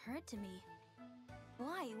even occurred to me.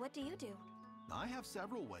 Why? What do you do? I have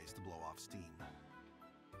several ways to blow off steam.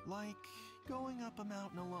 Like going up a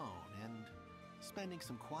mountain alone and spending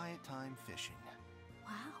some quiet time fishing.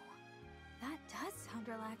 Wow. That does sound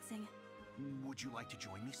relaxing. Would you like to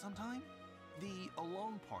join me sometime? The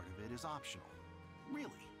alone part of it is optional. Really.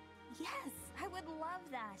 Yes, I would love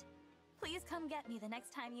that. Please come get me the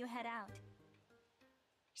next time you head out.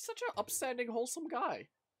 He's such an upstanding, wholesome guy.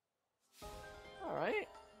 Alright.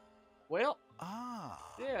 Well.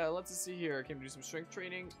 Yeah, let's see here. Can we do some strength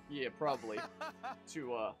training? Yeah, probably.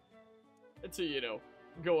 to you know,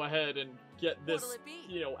 go ahead and get this,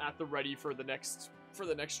 you know, at the ready for the next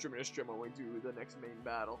stream when we do the next main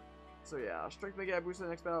battle. So yeah, strength make it boost in the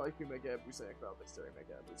next battle, IQ make it boost in the next battle, dexterity make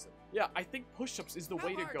it boost in. Yeah, I think push-ups is the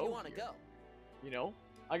way to go. Want to go? You know?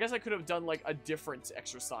 I guess I could have done like a different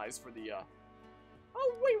exercise for the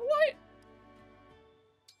Oh wait, what?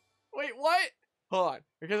 Wait, what? Hold on.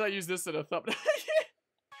 Because I use this in a thumbnail.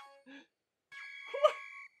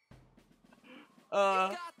 You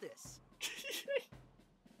got this.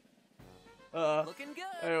 Looking good.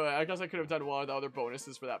 Anyway, I guess I could have done one of the other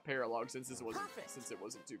bonuses for that paralog since it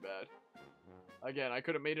wasn't too bad. Again, I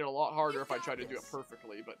could have made it a lot harder if I tried to do it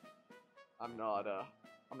perfectly, but I'm not gonna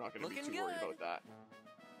be too worried about that.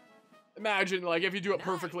 Imagine, like, if you do it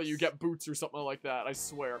perfectly, you get boots or something like that, I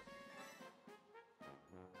swear.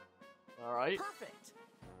 Alright. Perfect.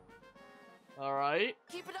 Alright.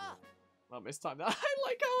 Keep it up. Well, mistimed that.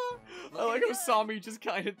 I like how Sami just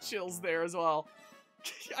kind of chills there as well.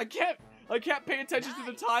 I can't pay attention to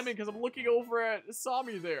the timing because I'm looking over at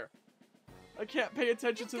Sami there. I can't pay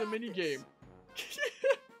attention to the minigame.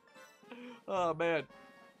 Oh, man.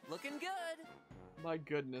 Looking good. My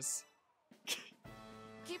goodness.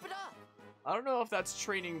 Keep it up. I don't know if that's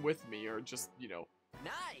training with me or just, you know,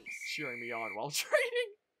 Nice. cheering me on while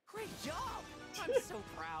training. Great job. I'm so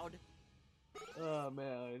proud. Oh,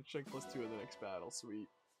 man. Strength +2 in the next battle. Sweet.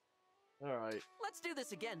 Alright. Let's do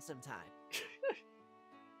this again sometime.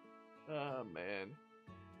 Oh, man.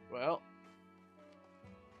 Well.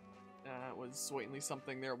 That was certainly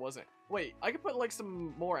something there, wasn't it? Wait, I could put, like,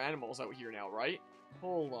 some more animals out here now, right?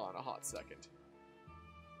 Hold on a hot second.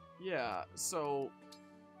 Yeah, so...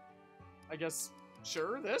 I guess,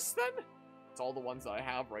 sure, this, then? It's all the ones that I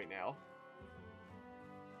have right now.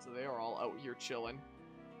 So they are all out here chilling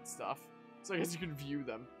and stuff. So I guess you can view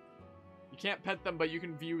them. You can't pet them, but you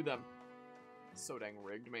can view them. So dang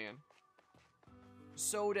rigged, man.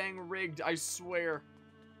 So dang rigged, I swear.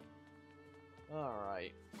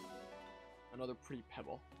 Alright. Another pretty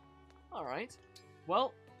pebble. Alright.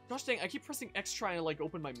 Well, gosh dang, I keep pressing X trying to, like,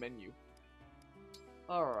 open my menu.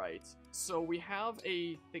 Alright. So we have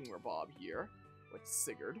a thingamabob here with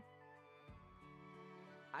Sigurd.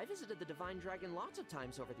 I visited the Divine Dragon lots of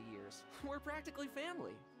times over the years. We're practically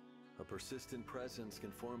family. A persistent presence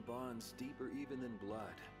can form bonds deeper even than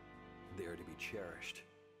blood. They are to be cherished.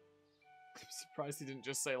 I'm surprised he didn't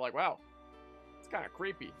just say, like, wow, it's kind of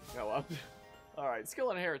creepy. No, Alright,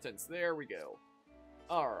 skill inheritance. There we go.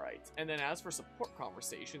 Alright, and then as for support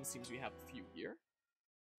conversation, seems we have a few here.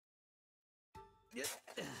 Good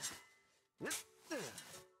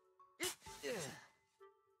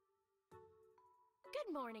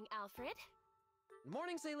morning, Alfred.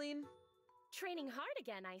 Morning, Celine. Training hard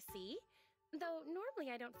again, I see. Though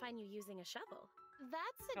normally I don't find you using a shovel.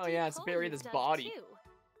 That's a Oh deep yeah, it's hole bury you've this dug body. too.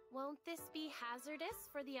 Won't this be hazardous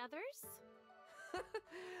for the others?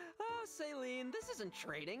 Oh, Celine, this isn't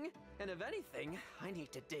trading. And if anything, I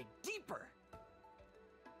need to dig deeper.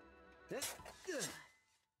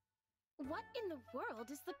 What in the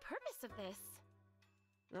world is the purpose of this?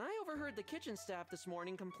 I overheard the kitchen staff this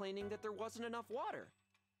morning complaining that there wasn't enough water.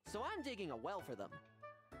 So I'm digging a well for them.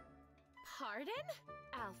 Pardon?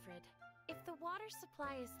 Alfred, if the water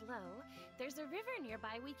supply is low, there's a river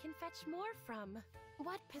nearby we can fetch more from.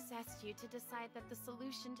 What possessed you to decide that the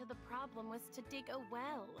solution to the problem was to dig a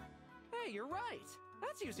well? Hey, you're right.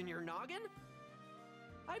 That's using your noggin.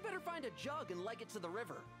 I'd better find a jug and leg it to the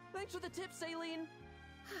river. Thanks for the tip, Celine.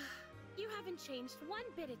 You haven't changed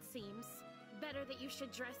one bit, it seems. Better that you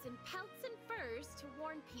should dress in pelts and furs to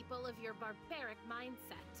warn people of your barbaric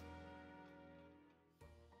mindset.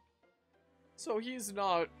 So he's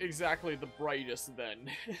not exactly the brightest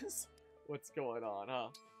then. What's going on, huh?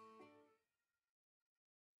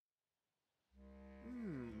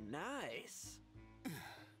 Nice.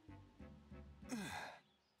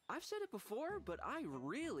 I've said it before, but I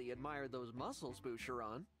really admire those muscles,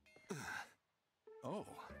 Boucheron. Oh,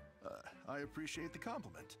 I appreciate the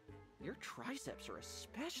compliment. Your triceps are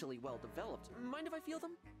especially well developed. Mind if I feel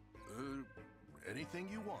them? Anything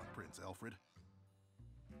you want, Prince Alfred.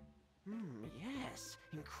 Yes.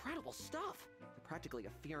 Incredible stuff. They're practically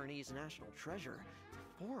a Fiornese national treasure.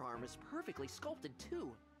 The forearm is perfectly sculpted,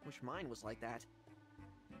 too. Wish mine was like that.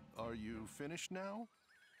 Are you finished now?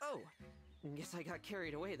 Oh, guess I got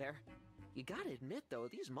carried away there. You gotta admit, though,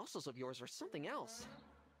 these muscles of yours are something else.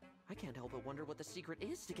 I can't help but wonder what the secret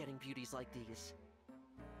is to getting beauties like these.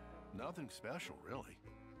 Nothing special, really.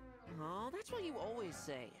 Oh, that's what you always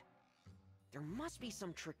say. There must be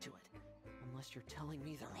some trick to it. Unless you're telling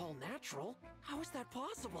me they're all natural. How is that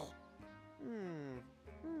possible?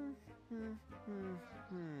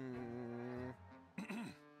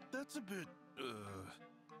 That's a bit,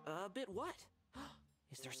 A bit what?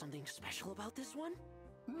 Is there something special about this one?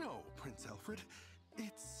 No, Prince Alfred.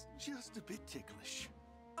 It's just a bit ticklish.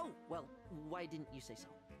 Oh, well, why didn't you say so?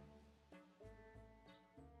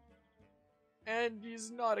 And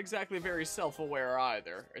he's not exactly very self-aware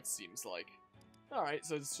either, it seems like. Alright,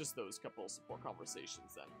 so it's just those couple support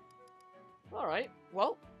conversations then. Alright,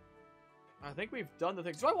 well, I think we've done the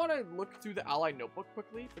things. Do I want to look through the ally notebook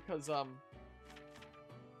quickly? Because, hold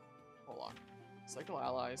on. Cycle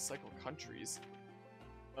allies, cycle countries.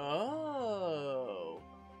 Oh.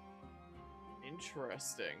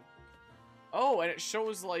 Interesting. Oh, and it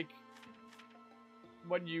shows, like,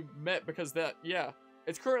 when you met, because that, yeah.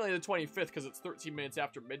 It's currently the 25th because it's 13 minutes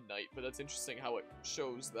after midnight, but that's interesting how it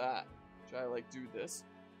shows that. Should I, like, do this?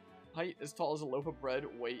 Height as tall as a loaf of bread,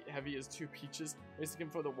 weight heavy as 2 peaches. Basic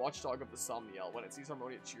info, the watchdog of the Somniel. When it sees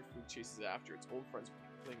Harmonia, it cheerfully chases after its old friends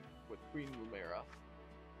with Queen Lumera.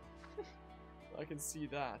 I can see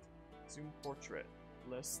that. Zoom portrait.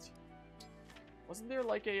 List. Wasn't there,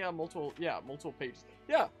 like, a multiple pages?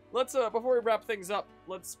 Yeah, let's, before we wrap things up,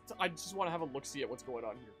 I just want to have a look-see at what's going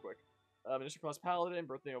on here quick. Initial class Paladin,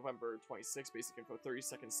 birthday November 26, basic info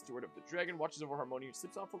 32nd, Steward of the Dragon, watches over Harmonia, who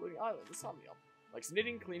sleeps off a floating island, the Somniel. Likes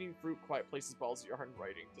knitting, cleaning, fruit, quiet places, balls, yarn,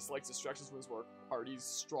 writing. Dislikes distractions from his work, parties,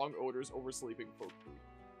 strong odors, oversleeping, folk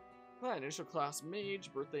food. Initial class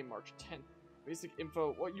Mage, birthday March 10th. Basic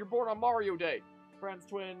info, well, you're born on Mario Day. Fran's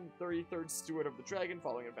twin, 33rd Steward of the Dragon,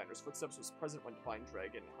 following in Vander's footsteps, was present when Divine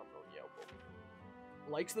Dragon Harmonia awoke.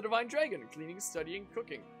 Likes the Divine Dragon, cleaning, studying,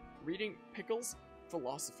 cooking, reading, pickles,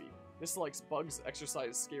 philosophy. Dislikes bugs,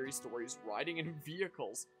 exercise, scary stories, riding in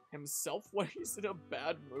vehicles. Himself when he's in a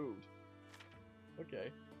bad mood.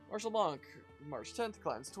 Okay. Martial Monk, March 10th,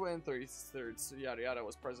 clan's twin, 33rd, yada yada,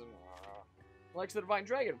 was present. Likes the Divine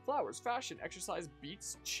Dragon, flowers, fashion, exercise,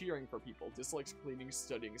 beats, cheering for people. Dislikes cleaning,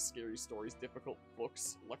 studying, scary stories, difficult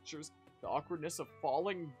books, lectures, the awkwardness of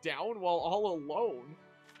falling down while all alone.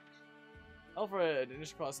 Alfred,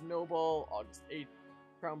 initial class Noble, August 8th,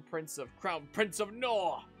 Crown Prince of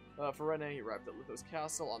Noah. For Rene, he arrived at Lithos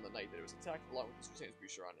Castle on the night that it was attacked, along with his Susan's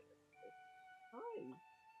Boucher on it. Hi.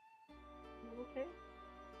 You okay?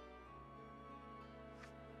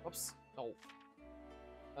 Oops.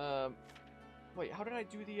 Oh. Wait, how did I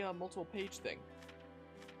do the multiple page thing?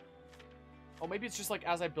 Oh, maybe it's just like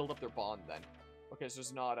as I build up their bond then. Okay, so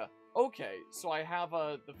there's not a... Okay, so I have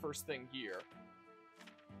the first thing here.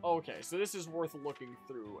 Okay, so this is worth looking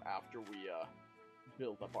through after we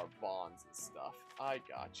build up our bonds and stuff. I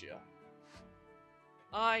gotcha.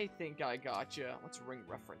 I think I gotcha. What's ring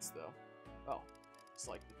reference though? Oh, it's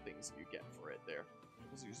like the things you get for it there.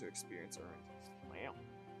 What's user experience earned? Wow.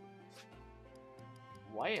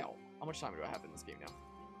 Wow. How much time do I have in this game now?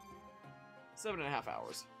 7.5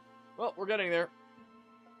 hours. Well, we're getting there.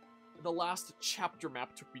 The last chapter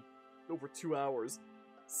map took me over 2 hours.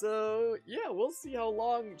 So, yeah, we'll see how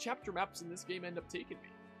long chapter maps in this game end up taking me.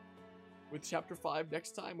 With chapter 5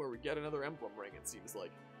 next time, where we get another emblem ring, it seems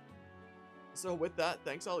like. So with that,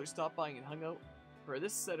 thanks all who stopped by and hung out for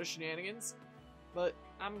this set of shenanigans. But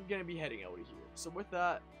I'm gonna be heading out of here. So with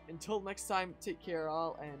that, until next time, take care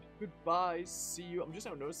all, and goodbye, see you. I'm just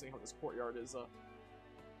now noticing how this courtyard is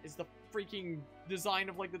the freaking design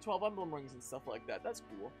of like the 12 emblem rings and stuff like that. That's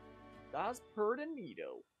cool. That's purty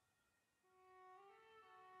neato.